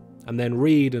poetry, and then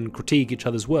read and critique each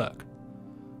other's work.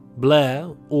 Blair,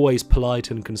 always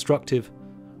polite and constructive,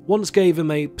 once gave him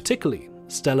a particularly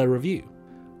stellar review.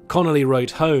 Connolly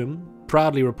wrote home,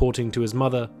 proudly reporting to his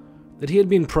mother that he had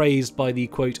been praised by the,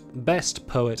 quote, best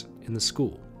poet in the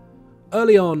school.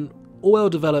 Early on, Orwell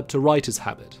developed a writer's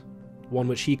habit, one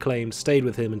which he claimed stayed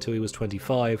with him until he was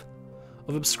 25,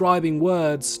 of ascribing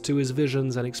words to his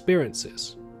visions and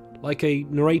experiences, like a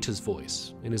narrator's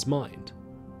voice in his mind.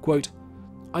 Quote,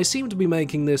 "I seem to be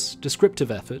making this descriptive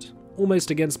effort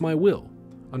almost against my will,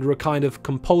 under a kind of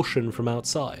compulsion from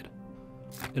outside."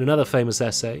 In another famous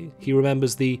essay, he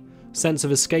remembers the sense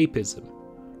of escapism,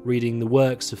 reading the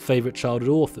works of favourite childhood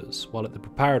authors while at the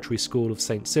preparatory school of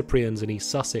St Cyprian's in East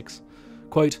Sussex.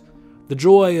 Quote, "The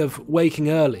joy of waking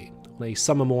early on a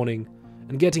summer morning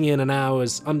and getting in an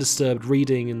hour's undisturbed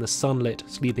reading in the sunlit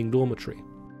sleeping dormitory."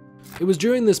 It was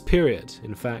during this period,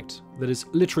 in fact, that his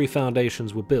literary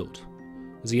foundations were built,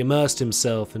 as he immersed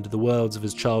himself into the worlds of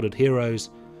his childhood heroes,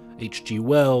 H.G.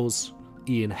 Wells,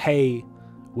 Iain Hay,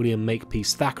 William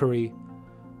Makepeace Thackeray,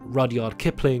 Rudyard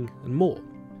Kipling, and more.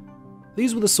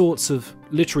 These were the sorts of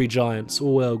literary giants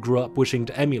Orwell grew up wishing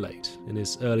to emulate in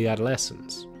his early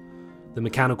adolescence. The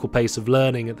mechanical pace of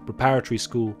learning at the preparatory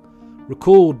school,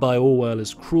 recalled by Orwell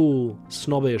as cruel,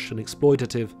 snobbish, and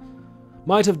exploitative,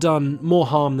 might have done more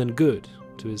harm than good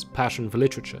to his passion for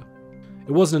literature.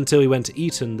 It wasn't until he went to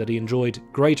Eton that he enjoyed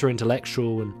greater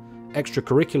intellectual and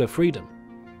extracurricular freedom,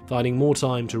 finding more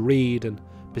time to read and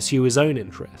pursue his own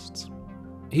interests.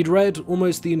 He'd read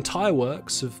almost the entire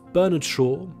works of Bernard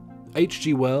Shaw,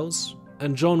 H.G. Wells,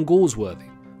 and John Galsworthy,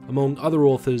 among other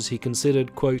authors he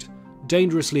considered, quote,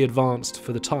 dangerously advanced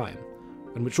for the time,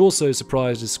 and which also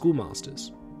surprised his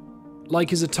schoolmasters. Like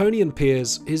his Etonian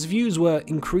peers, his views were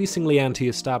increasingly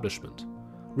anti-establishment,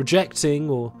 rejecting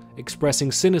or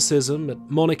expressing cynicism at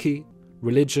monarchy,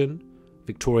 religion,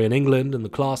 Victorian England and the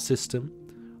class system,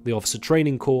 the officer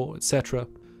training corps, etc.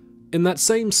 In that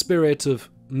same spirit of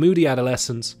moody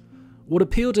adolescence, what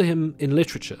appealed to him in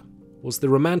literature was the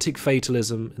romantic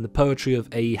fatalism in the poetry of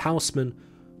A.E. Housman,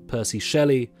 Percy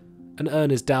Shelley, and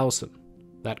Ernest Dowson,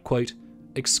 that, quote,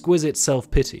 exquisite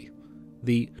self-pity,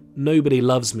 the nobody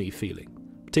loves me feeling,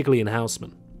 particularly in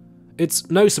Housman. It's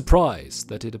no surprise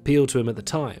that it appealed to him at the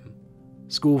time.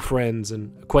 School friends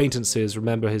and acquaintances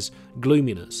remember his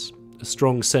gloominess, a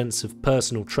strong sense of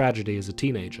personal tragedy as a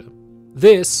teenager.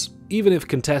 This, even if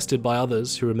contested by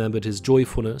others who remembered his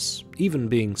joyfulness, even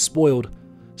being spoiled,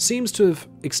 seems to have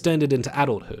extended into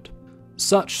adulthood.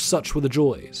 Such were the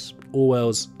joys.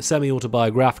 Orwell's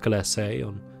semi-autobiographical essay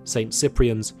on St.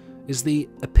 Cyprian's is the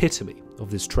epitome of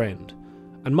this trend,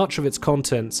 and much of its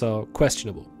contents are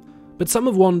questionable. But some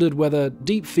have wondered whether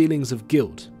deep feelings of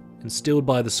guilt, instilled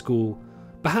by the school,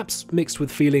 perhaps mixed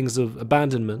with feelings of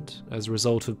abandonment as a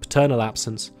result of paternal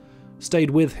absence, stayed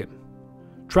with him.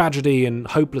 Tragedy and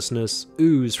hopelessness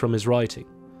ooze from his writing,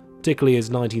 particularly his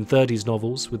 1930s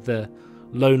novels with their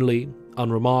lonely,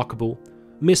 unremarkable,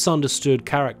 misunderstood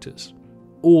characters,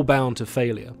 all bound to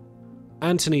failure.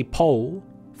 Anthony Pohl,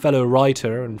 fellow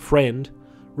writer and friend,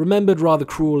 remembered rather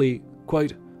cruelly,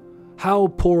 quote, how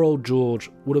poor old George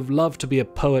would have loved to be a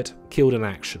poet killed in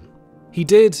action. He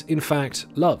did, in fact,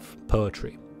 love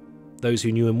poetry. Those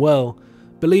who knew him well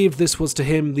believed this was to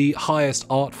him the highest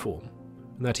art form,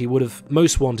 and that he would have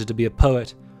most wanted to be a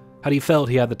poet had he felt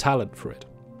he had the talent for it.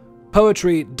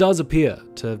 Poetry does appear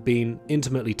to have been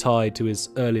intimately tied to his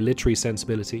early literary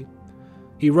sensibility.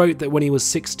 He wrote that when he was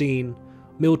 16,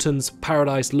 Milton's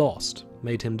Paradise Lost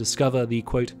made him discover the,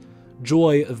 quote,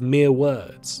 joy of mere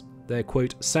words, their,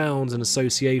 quote, sounds and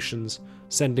associations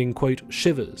sending, quote,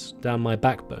 shivers down my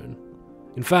backbone.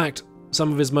 In fact,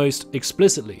 some of his most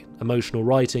explicitly emotional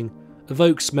writing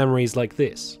evokes memories like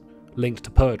this, linked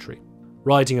to poetry.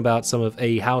 Writing about some of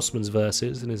A. Houseman's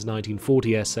verses in his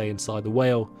 1940 essay Inside the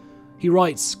Whale, he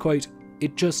writes, quote,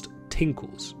 "It just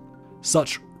tinkles."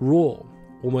 Such raw,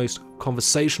 almost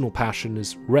conversational passion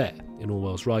is rare in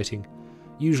Orwell's writing,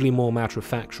 usually more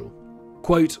matter-of-factual.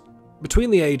 Quote, "Between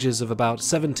the ages of about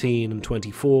 17 and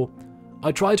 24,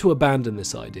 I tried to abandon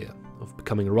this idea of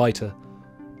becoming a writer,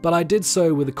 but I did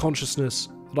so with the consciousness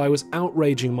that I was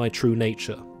outraging my true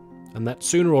nature, and that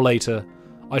sooner or later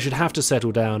I should have to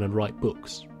settle down and write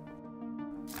books."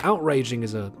 Outraging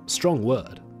is a strong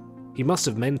word. He must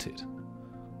have meant it.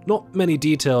 Not many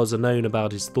details are known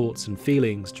about his thoughts and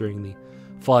feelings during the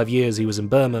 5 years he was in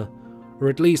Burma, or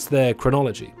at least their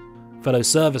chronology. Fellow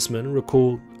servicemen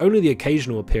recall only the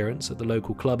occasional appearance at the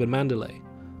local club in Mandalay,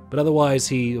 but otherwise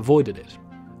he avoided it.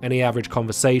 Any average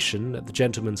conversation at the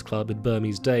gentleman's club in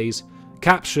Burmese days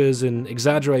captures in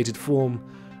exaggerated form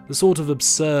the sort of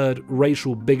absurd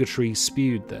racial bigotry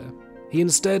spewed there. He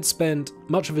instead spent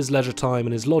much of his leisure time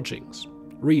in his lodgings,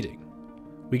 reading.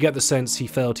 We get the sense he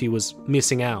felt he was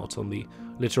missing out on the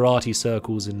literati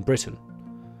circles in Britain.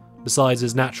 Besides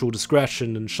his natural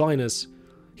discretion and shyness,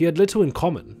 he had little in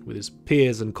common with his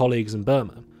peers and colleagues in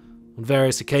Burma. On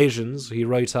various occasions, he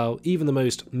wrote how even the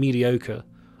most mediocre,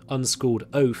 unschooled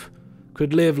oaf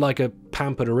could live like a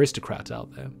pampered aristocrat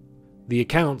out there. The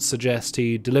accounts suggest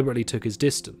he deliberately took his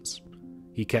distance.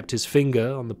 He kept his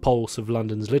finger on the pulse of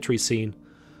London's literary scene,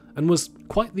 and was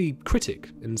quite the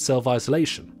critic in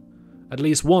self-isolation. At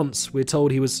least once, we're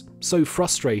told he was so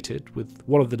frustrated with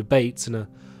one of the debates in a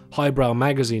highbrow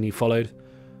magazine he followed,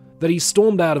 that he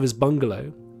stormed out of his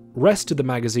bungalow, rested the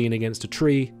magazine against a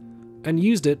tree, and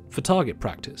used it for target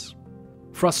practice.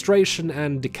 Frustration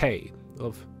and decay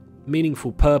of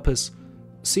meaningful purpose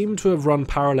seem to have run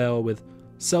parallel with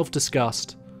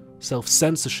self-disgust,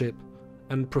 self-censorship,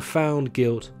 and profound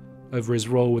guilt over his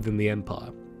role within the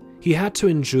empire. He had to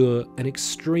endure an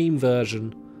extreme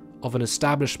version of an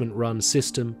establishment-run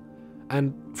system,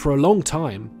 and for a long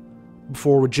time,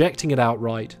 before rejecting it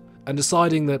outright and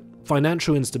deciding that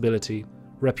financial instability,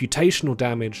 reputational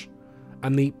damage,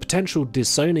 and the potential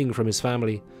disowning from his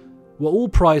family were all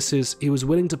prices he was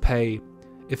willing to pay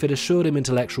if it assured him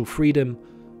intellectual freedom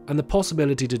and the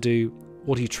possibility to do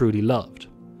what he truly loved.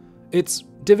 It's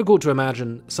difficult to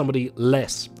imagine somebody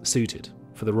less suited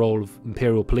for the role of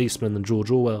imperial policeman than George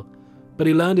Orwell, but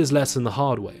he learned his lesson the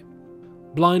hard way.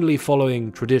 Blindly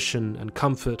following tradition and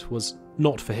comfort was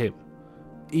not for him,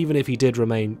 even if he did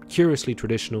remain curiously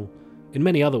traditional in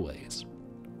many other ways.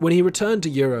 When he returned to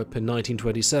Europe in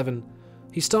 1927,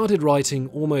 he started writing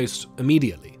almost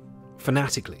immediately,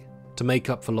 fanatically, to make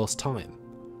up for lost time.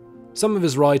 Some of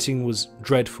his writing was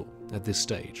dreadful at this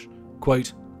stage.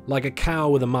 Quote, "Like a cow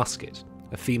with a musket,"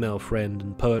 a female friend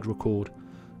and poet recalled.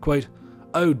 Quote,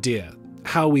 "Oh dear,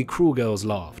 how we cruel girls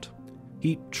laughed."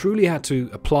 He truly had to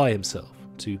apply himself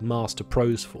to master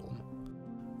prose form.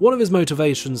 One of his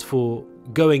motivations for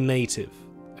going native,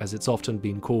 as it's often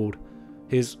been called,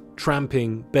 his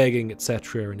tramping, begging,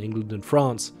 etc. in England and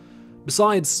France,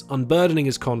 besides unburdening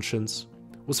his conscience,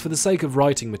 was for the sake of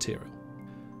writing material.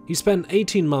 He spent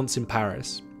 18 months in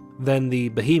Paris, then the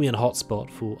bohemian hotspot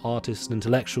for artists and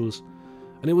intellectuals,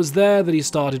 and it was there that he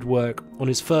started work on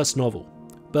his first novel,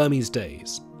 Burmese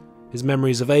Days, his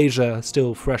memories of Asia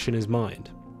still fresh in his mind.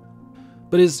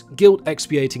 But his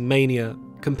guilt-expiating mania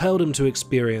compelled him to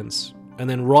experience and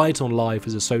then write on life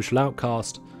as a social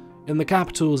outcast in the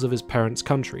capitals of his parents'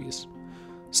 countries.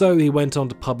 So he went on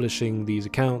to publishing these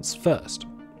accounts first.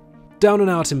 Down and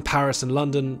Out in Paris and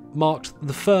London marked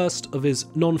the first of his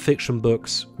non-fiction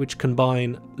books which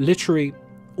combine literary,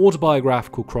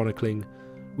 autobiographical chronicling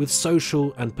with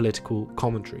social and political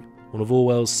commentary, one of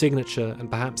Orwell's signature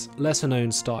and perhaps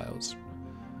lesser-known styles.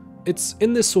 It's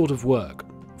in this sort of work,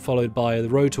 followed by The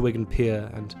Road to Wigan Pier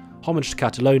and Homage to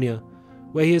Catalonia,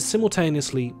 where he is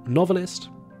simultaneously novelist,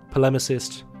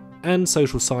 polemicist, and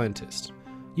social scientist.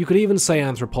 You could even say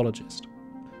anthropologist.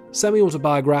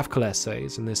 Semi-autobiographical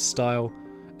essays in this style,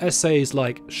 essays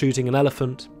like Shooting an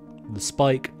Elephant, The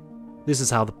Spike, This Is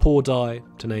How the Poor Die,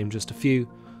 to name just a few,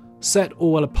 set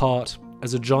Orwell apart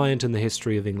as a giant in the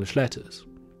history of English letters.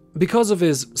 Because of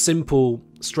his simple,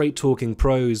 straight-talking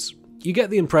prose, you get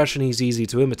the impression he's easy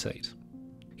to imitate.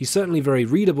 He's certainly very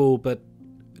readable, but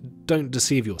don't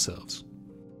deceive yourselves.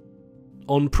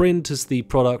 On print is the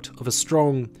product of a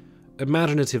strong,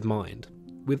 imaginative mind,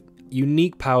 with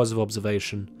unique powers of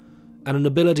observation, and an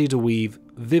ability to weave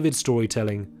vivid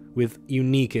storytelling with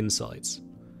unique insights.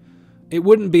 It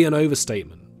wouldn't be an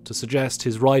overstatement to suggest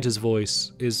his writer's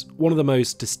voice is one of the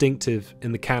most distinctive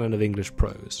in the canon of English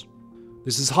prose.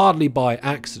 This is hardly by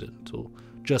accident or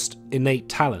just innate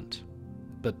talent,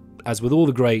 but as with all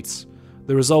the greats,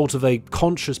 the result of a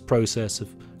conscious process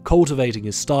of cultivating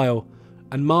his style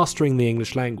and mastering the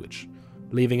English language,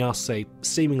 leaving us a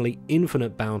seemingly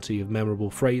infinite bounty of memorable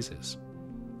phrases.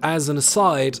 As an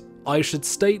aside, I should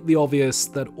state the obvious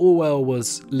that Orwell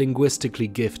was linguistically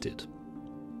gifted.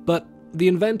 But the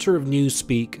inventor of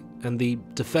Newspeak and the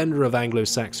defender of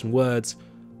Anglo-Saxon words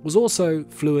was also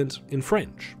fluent in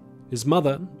French. His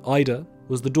mother, Ida,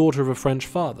 was the daughter of a French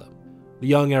father. The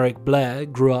young Eric Blair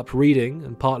grew up reading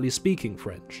and partly speaking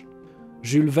French.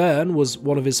 Jules Verne was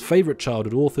one of his favourite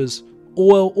childhood authors.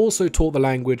 Orwell also taught the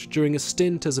language during a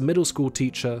stint as a middle school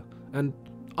teacher, and,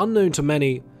 unknown to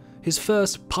many, his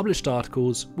first published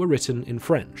articles were written in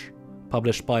French,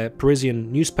 published by a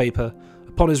Parisian newspaper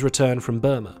upon his return from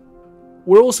Burma.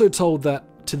 We're also told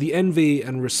that, to the envy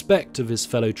and respect of his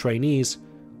fellow trainees,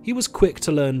 he was quick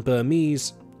to learn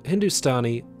Burmese,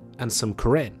 Hindustani, and some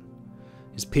Korean.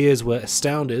 His peers were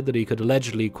astounded that he could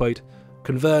allegedly, quote,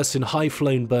 converse in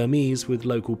high-flown Burmese with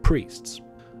local priests.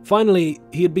 Finally,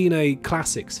 he had been a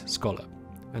classics scholar,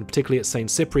 and particularly at St.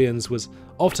 Cyprian's was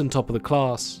often top of the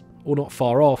class, or not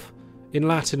far off, in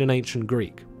Latin and ancient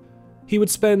Greek. He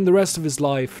would spend the rest of his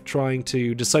life trying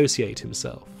to dissociate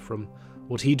himself from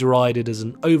what he derided as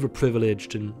an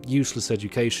overprivileged and useless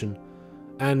education,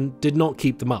 and did not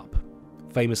keep them up,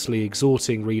 famously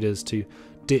exhorting readers to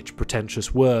ditch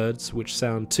pretentious words which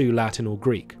sound too Latin or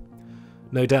Greek.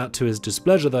 No doubt to his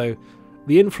displeasure, though,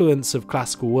 the influence of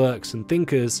classical works and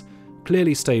thinkers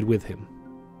clearly stayed with him.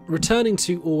 Returning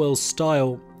to Orwell's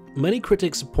style, many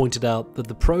critics have pointed out that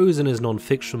the prose in his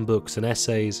non-fiction books and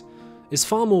essays is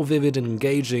far more vivid and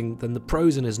engaging than the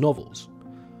prose in his novels.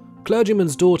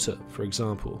 Clergyman's Daughter, for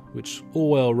example, which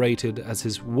Orwell rated as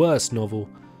his worst novel,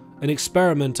 an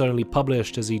experiment only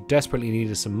published as he desperately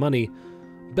needed some money,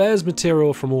 bears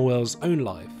material from Orwell's own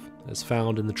life, as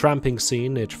found in the tramping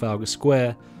scene near Trafalgar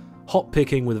Square,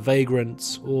 hot-picking with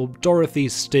vagrants, or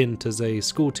Dorothy's stint as a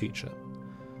schoolteacher.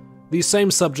 These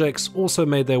same subjects also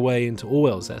made their way into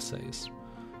Orwell's essays.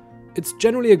 It's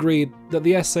generally agreed that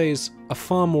the essays are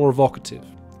far more evocative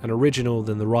and original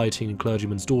than the writing in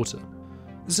Clergyman's Daughter.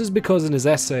 This is because in his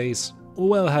essays,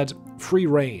 Orwell had free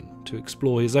rein to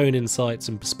explore his own insights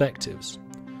and perspectives.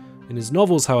 In his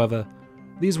novels, however,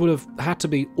 these would have had to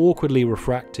be awkwardly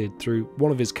refracted through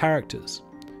one of his characters,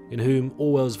 in whom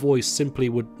Orwell's voice simply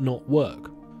would not work.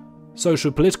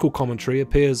 Social political commentary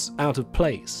appears out of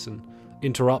place and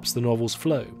interrupts the novel's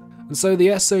flow, and so the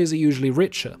essays are usually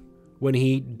richer. When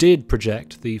he did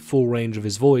project the full range of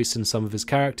his voice in some of his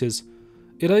characters,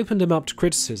 it opened him up to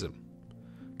criticism.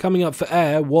 Coming Up for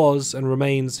Air was and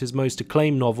remains his most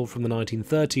acclaimed novel from the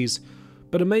 1930s,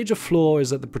 but a major flaw is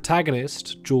that the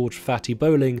protagonist, George Fatty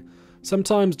Bowling,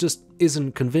 sometimes just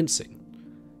isn't convincing.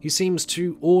 He seems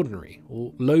too ordinary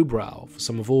or lowbrow for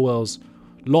some of Orwell's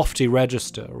lofty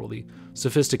register or the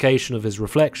sophistication of his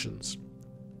reflections.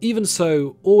 Even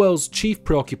so, Orwell's chief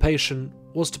preoccupation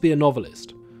was to be a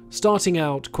novelist. Starting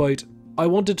out, quote, I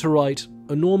wanted to write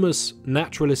enormous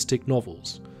naturalistic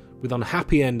novels with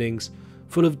unhappy endings,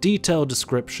 full of detailed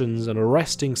descriptions and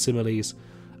arresting similes,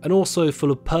 and also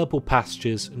full of purple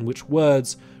passages in which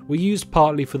words were used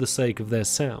partly for the sake of their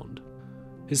sound.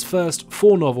 His first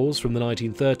 4 novels from the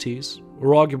 1930s, or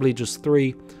arguably just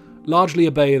 3, largely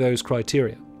obey those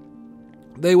criteria.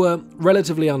 They were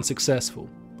relatively unsuccessful,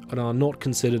 and are not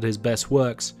considered his best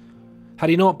works. Had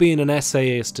he not been an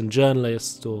essayist and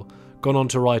journalist, or gone on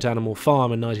to write Animal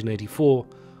Farm in 1984,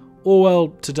 Orwell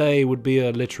today would be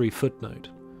a literary footnote.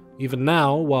 Even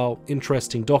now, while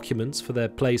interesting documents for their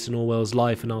place in Orwell's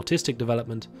life and artistic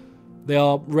development, they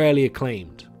are rarely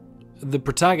acclaimed. The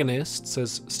protagonists,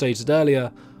 as stated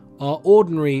earlier, are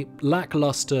ordinary,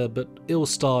 lackluster but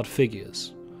ill-starred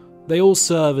figures. They all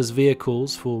serve as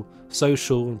vehicles for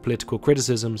social and political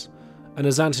criticisms, and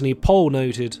as Anthony Pohl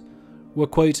noted, were,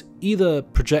 quote, either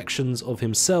projections of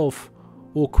himself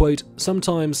or, quote,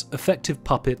 sometimes effective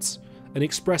puppets in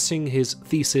expressing his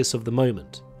thesis of the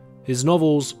moment. His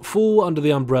novels fall under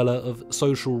the umbrella of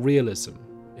social realism,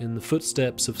 in the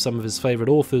footsteps of some of his favourite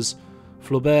authors,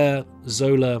 Flaubert,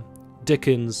 Zola,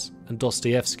 Dickens, and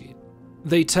Dostoevsky.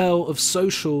 They tell of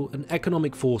social and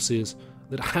economic forces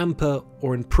that hamper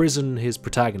or imprison his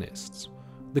protagonists,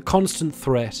 the constant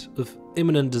threat of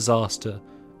imminent disaster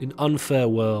in unfair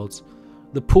worlds,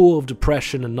 the pool of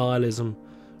depression and nihilism,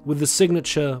 with the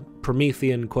signature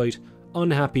Promethean, quote,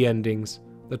 unhappy endings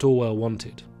that Orwell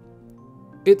wanted.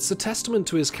 It's a testament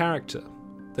to his character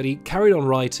that he carried on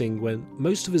writing when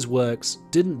most of his works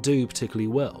didn't do particularly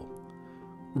well.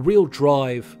 Real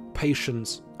drive,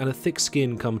 patience, and a thick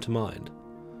skin come to mind.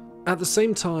 At the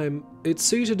same time, it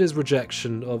suited his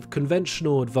rejection of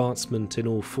conventional advancement in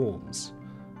all forms.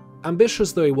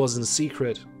 Ambitious though he was in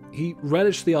secret, he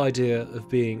relished the idea of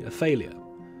being a failure.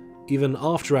 Even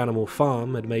after Animal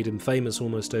Farm had made him famous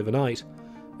almost overnight,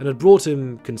 and had brought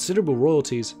him considerable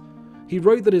royalties, he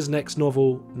wrote that his next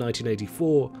novel,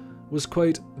 1984, was,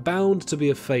 quote, bound to be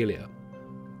a failure.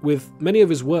 With many of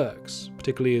his works,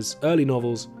 particularly his early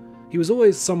novels, he was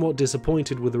always somewhat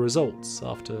disappointed with the results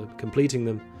after completing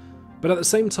them, but at the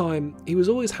same time, he was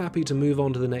always happy to move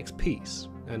on to the next piece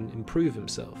and improve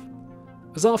himself.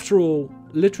 As after all,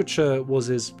 literature was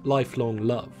his lifelong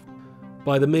love.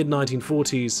 By the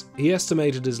mid-1940s, he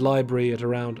estimated his library at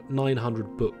around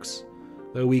 900 books,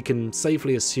 though we can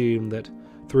safely assume that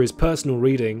through his personal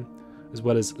reading, as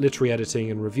well as literary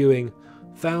editing and reviewing,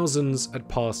 thousands had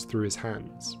passed through his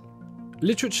hands.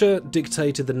 Literature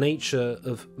dictated the nature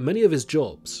of many of his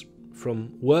jobs,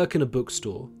 from work in a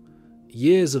bookstore,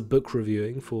 years of book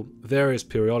reviewing for various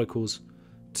periodicals,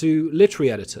 to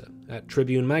literary editor at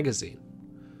Tribune magazine.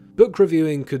 Book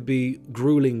reviewing could be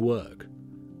grueling work.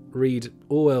 Read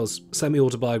Orwell's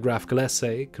semi-autobiographical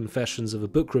essay, Confessions of a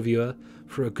Book Reviewer,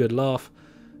 for a good laugh.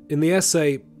 In the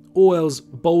essay, Orwell's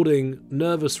balding,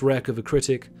 nervous wreck of a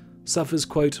critic suffers,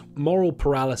 quote, moral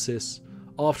paralysis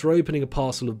after opening a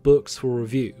parcel of books for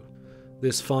review.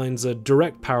 This finds a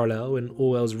direct parallel in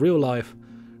Orwell's real life,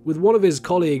 with one of his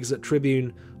colleagues at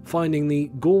Tribune finding the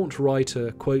gaunt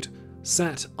writer, quote,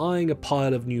 sat eyeing a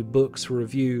pile of new books for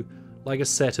review like a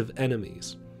set of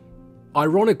enemies.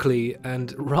 Ironically,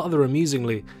 and rather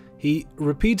amusingly, he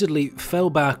repeatedly fell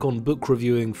back on book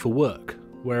reviewing for work,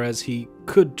 whereas he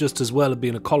could just as well have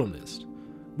been a columnist.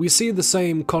 We see the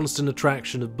same constant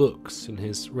attraction of books in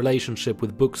his relationship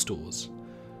with bookstores.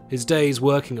 His days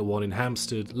working at one in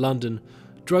Hampstead, London,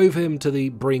 drove him to the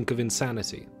brink of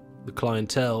insanity. The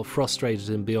clientele frustrated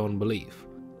him beyond belief.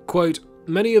 Quote,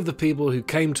 many of the people who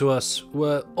came to us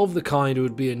were of the kind who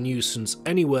would be a nuisance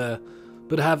anywhere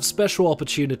but have special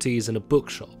opportunities in a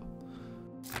bookshop.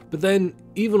 But then,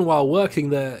 even while working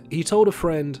there, he told a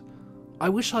friend, I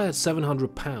wish I had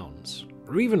 £700,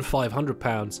 or even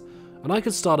 £500, and I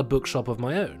could start a bookshop of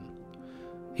my own.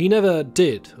 He never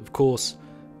did, of course,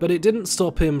 but it didn't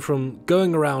stop him from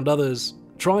going around others,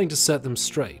 trying to set them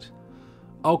straight.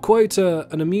 I'll quote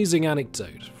an amusing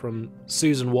anecdote from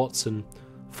Susan Watson,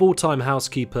 full-time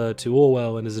housekeeper to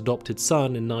Orwell and his adopted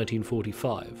son in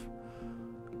 1945.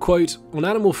 Quote, on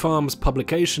Animal Farm's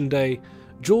publication day,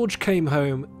 George came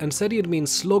home and said he had been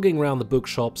slogging round the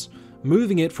bookshops,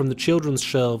 moving it from the children's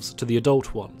shelves to the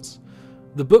adult ones.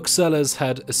 The booksellers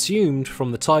had assumed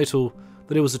from the title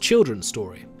that it was a children's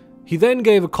story. He then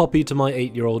gave a copy to my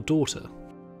 8-year-old daughter.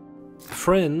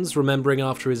 Friends, remembering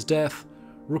after his death,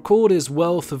 record his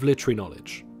wealth of literary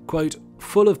knowledge, quote,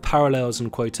 full of parallels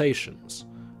and quotations,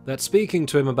 that speaking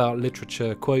to him about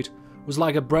literature, quote, was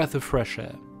like a breath of fresh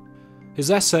air. His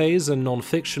essays and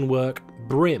non-fiction work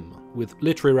brim with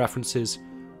literary references.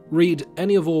 Read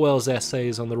any of Orwell's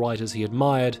essays on the writers he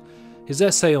admired, his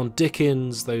essay on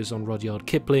Dickens, those on Rudyard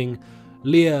Kipling,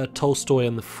 Lear, Tolstoy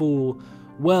and the Fool,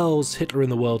 Wells' Hitler in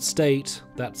the World State,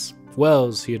 that's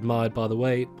Wells he admired by the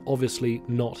way, obviously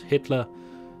not Hitler.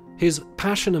 His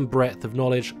passion and breadth of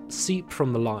knowledge seep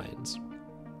from the lines.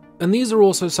 And these are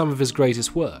also some of his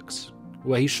greatest works,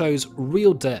 where he shows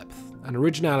real depth and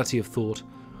originality of thought,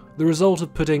 the result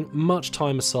of putting much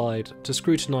time aside to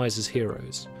scrutinise his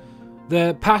heroes.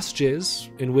 They're passages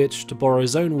in which, to borrow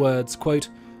his own words, quote,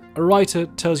 a writer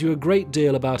tells you a great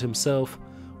deal about himself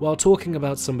while talking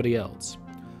about somebody else.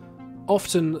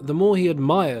 Often, the more he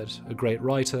admired a great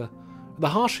writer, the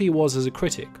harsher he was as a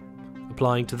critic,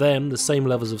 applying to them the same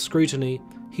levels of scrutiny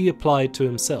he applied to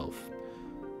himself.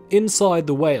 Inside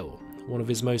the Whale, one of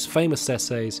his most famous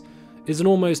essays, is an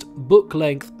almost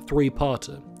book-length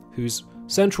three-parter, whose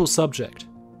central subject,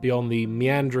 beyond the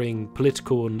meandering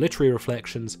political and literary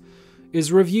reflections,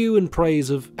 is review and praise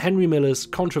of Henry Miller's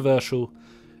controversial,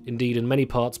 indeed in many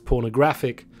parts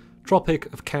pornographic,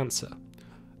 Tropic of Cancer.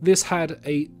 This had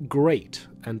a great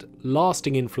and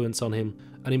lasting influence on him,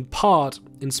 and in part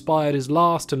inspired his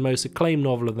last and most acclaimed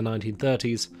novel of the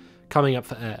 1930s, Coming Up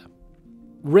for Air.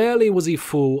 Rarely was he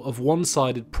full of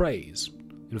one-sided praise.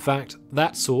 In fact,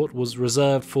 that sort was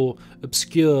reserved for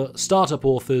obscure startup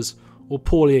authors or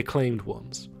poorly acclaimed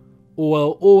ones.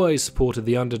 Orwell always supported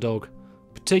the underdog.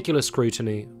 Particular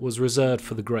scrutiny was reserved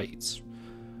for the greats.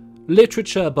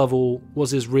 Literature, above all,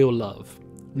 was his real love,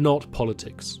 not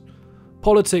politics.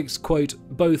 Politics, quote,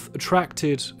 both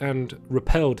attracted and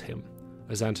repelled him,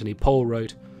 as Anthony Pohl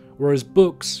wrote, whereas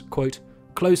books, quote,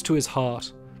 close to his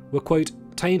heart, were, quote,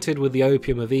 tainted with the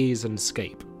opium of ease and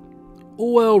escape.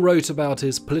 Orwell wrote about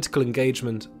his political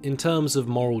engagement in terms of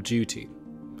moral duty,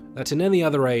 that in any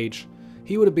other age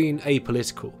he would have been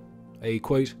apolitical, a,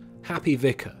 quote, happy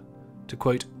vicar to,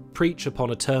 quote, preach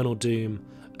upon eternal doom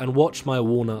and watch my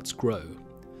walnuts grow.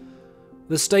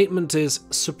 The statement is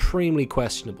supremely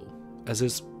questionable, as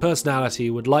his personality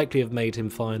would likely have made him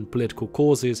find political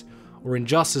causes or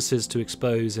injustices to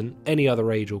expose in any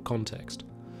other age or context.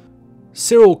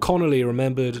 Cyril Connolly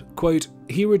remembered, quote,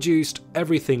 he reduced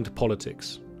everything to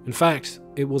politics. In fact,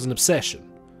 it was an obsession.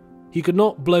 He could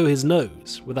not blow his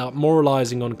nose without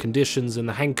moralising on conditions in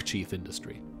the handkerchief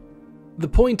industry. The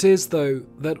point is, though,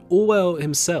 that Orwell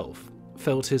himself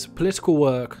felt his political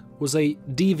work was a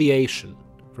deviation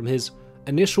from his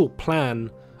initial plan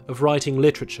of writing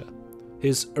literature,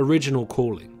 his original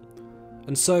calling.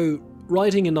 And so,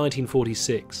 writing in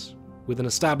 1946, with an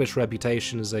established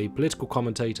reputation as a political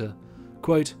commentator,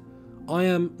 quote, I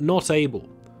am not able,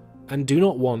 and do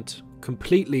not want,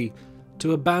 completely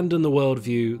to abandon the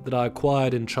worldview that I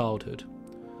acquired in childhood.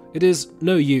 It is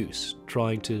no use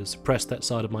trying to suppress that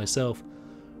side of myself.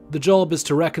 The job is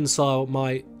to reconcile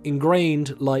my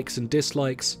ingrained likes and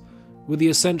dislikes with the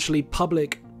essentially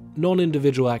public,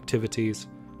 non-individual activities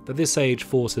that this age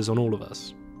forces on all of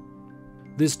us.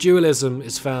 This dualism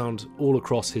is found all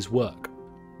across his work.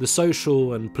 The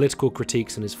social and political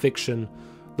critiques in his fiction,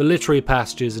 the literary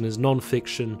passages in his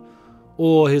non-fiction,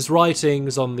 or his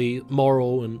writings on the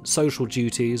moral and social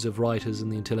duties of writers in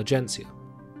the intelligentsia.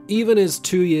 Even his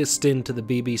 2-year stint at the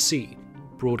BBC,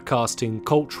 broadcasting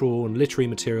cultural and literary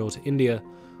material to India,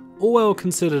 Orwell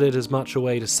considered it as much a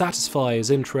way to satisfy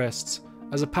his interests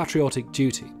as a patriotic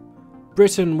duty.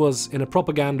 Britain was in a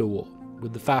propaganda war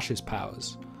with the fascist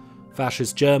powers.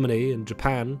 Fascist Germany and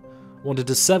Japan wanted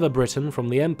to sever Britain from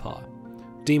the empire,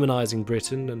 demonising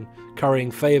Britain and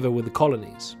currying favour with the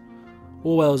colonies.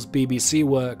 Orwell's BBC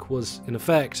work was, in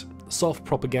effect, soft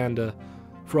propaganda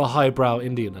for a highbrow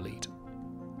Indian elite.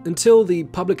 Until the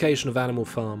publication of Animal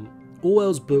Farm,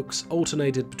 Orwell's books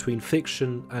alternated between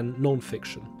fiction and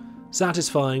non-fiction,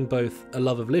 satisfying both a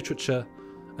love of literature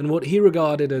and what he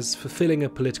regarded as fulfilling a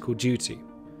political duty.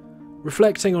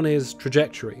 Reflecting on his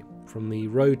trajectory from the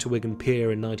road to Wigan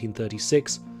Pier in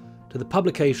 1936 to the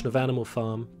publication of Animal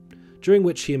Farm, during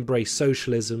which he embraced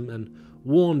socialism and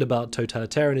warned about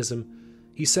totalitarianism,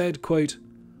 he said, quote,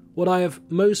 what I have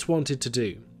most wanted to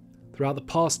do throughout the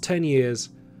past 10 years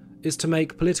is to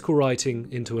make political writing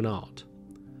into an art.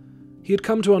 He had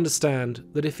come to understand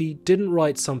that if he didn't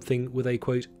write something with a,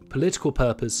 quote, political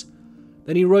purpose,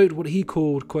 then he wrote what he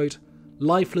called, quote,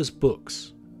 lifeless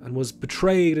books, and was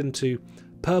betrayed into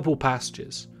purple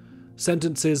passages,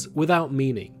 sentences without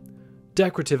meaning,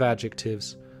 decorative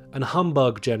adjectives, and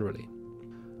humbug generally.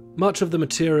 Much of the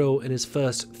material in his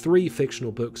first 3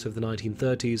 fictional books of the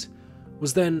 1930s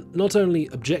was then not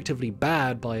only objectively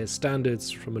bad by his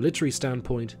standards from a literary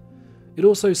standpoint, it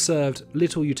also served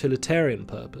little utilitarian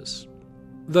purpose.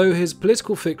 Though his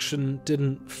political fiction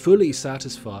didn't fully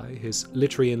satisfy his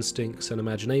literary instincts and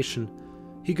imagination,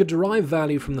 he could derive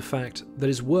value from the fact that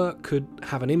his work could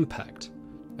have an impact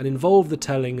and involve the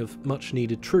telling of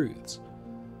much-needed truths.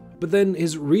 But then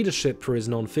his readership for his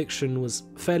non-fiction was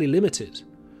fairly limited,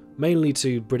 mainly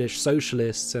to British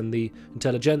socialists and the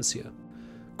intelligentsia.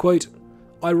 Quote,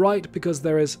 I write because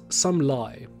there is some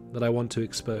lie that I want to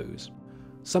expose,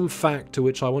 some fact to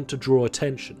which I want to draw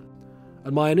attention,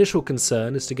 and my initial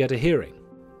concern is to get a hearing.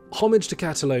 Homage to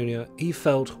Catalonia, he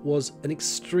felt, was an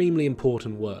extremely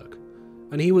important work,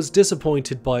 and he was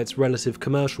disappointed by its relative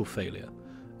commercial failure,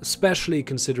 especially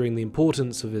considering the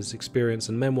importance of his experience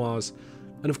and memoirs,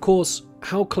 and of course,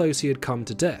 how close he had come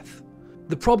to death.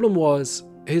 The problem was,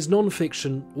 his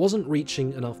non-fiction wasn't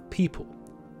reaching enough people,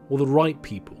 or the right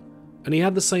people, and he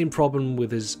had the same problem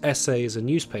with his essays and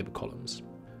newspaper columns.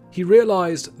 He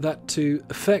realised that to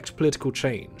effect political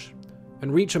change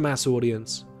and reach a mass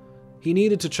audience, he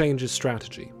needed to change his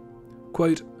strategy.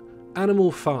 Quote,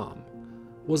 Animal Farm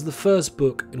was the first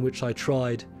book in which I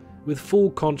tried, with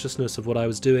full consciousness of what I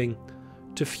was doing,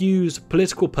 to fuse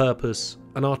political purpose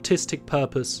and artistic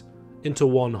purpose into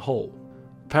one whole.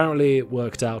 Apparently it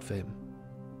worked out for him.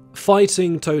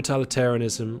 Fighting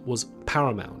totalitarianism was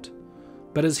paramount,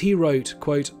 but as he wrote,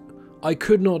 quote, I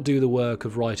could not do the work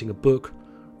of writing a book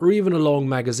or even a long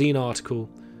magazine article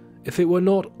if it were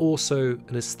not also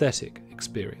an aesthetic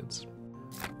experience.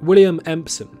 William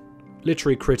Empson,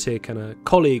 literary critic and a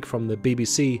colleague from the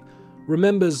BBC,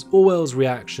 remembers Orwell's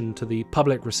reaction to the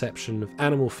public reception of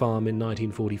Animal Farm in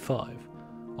 1945,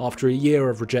 after a year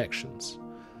of rejections.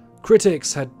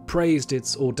 Critics had praised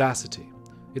its audacity,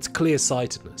 its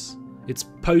clear-sightedness, its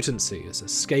potency as a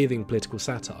scathing political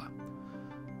satire.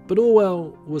 But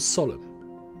Orwell was solemn.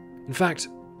 In fact,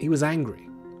 he was angry.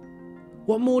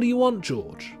 What more do you want,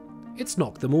 George? It's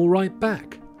knocked them all right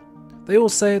back. They all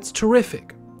say it's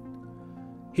terrific.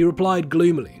 He replied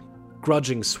gloomily,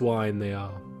 grudging swine they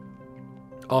are.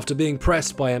 After being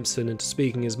pressed by Empson into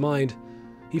speaking his mind,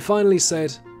 he finally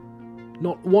said,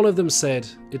 "Not one of them said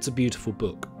it's a beautiful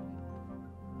book."